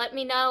 Let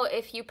me know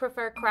if you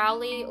prefer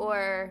Crowley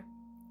or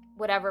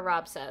whatever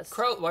Rob says.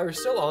 While we're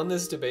still on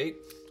this debate,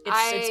 It's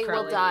I will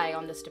Crowley. die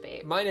on this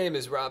debate. my name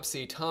is Rob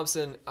C.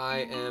 Thompson. I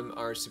am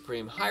our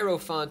Supreme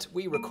Hierophant.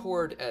 We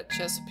record at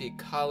Chesapeake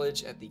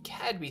College at the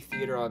Cadby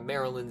Theater on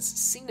Maryland's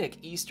scenic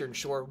Eastern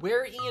Shore,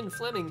 where Ian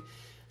Fleming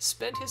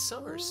spent his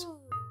summers.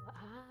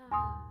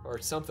 Or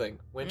something.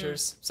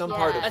 Winters. Some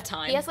part of A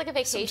time. He has like a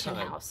vacation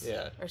Sometime, house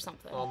yeah. or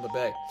something. on the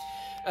bay.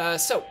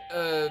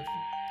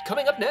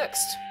 Coming up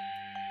next,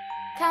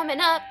 Coming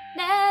up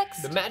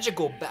next. the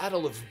magical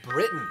Battle of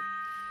Britain.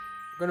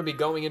 We're going to be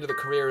going into the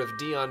career of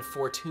Dion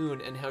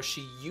Fortune and how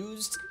she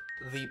used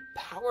the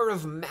power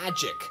of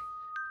magic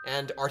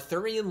and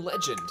Arthurian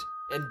legend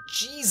and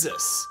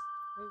Jesus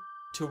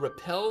to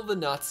repel the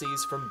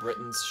Nazis from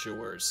Britain's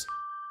shores.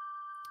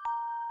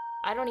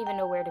 I don't even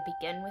know where to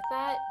begin with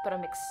that, but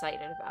I'm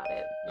excited about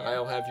it.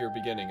 I'll have your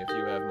beginning if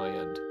you have my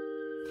end.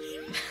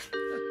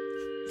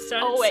 Sounds so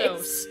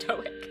Always.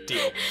 stoic.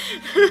 Deal.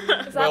 Is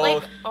that Well,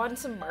 like on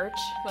some merch?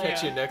 Like,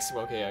 Catch you next.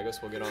 Okay, I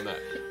guess we'll get on that.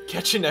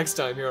 Catch you next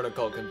time here on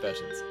Occult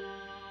Confessions.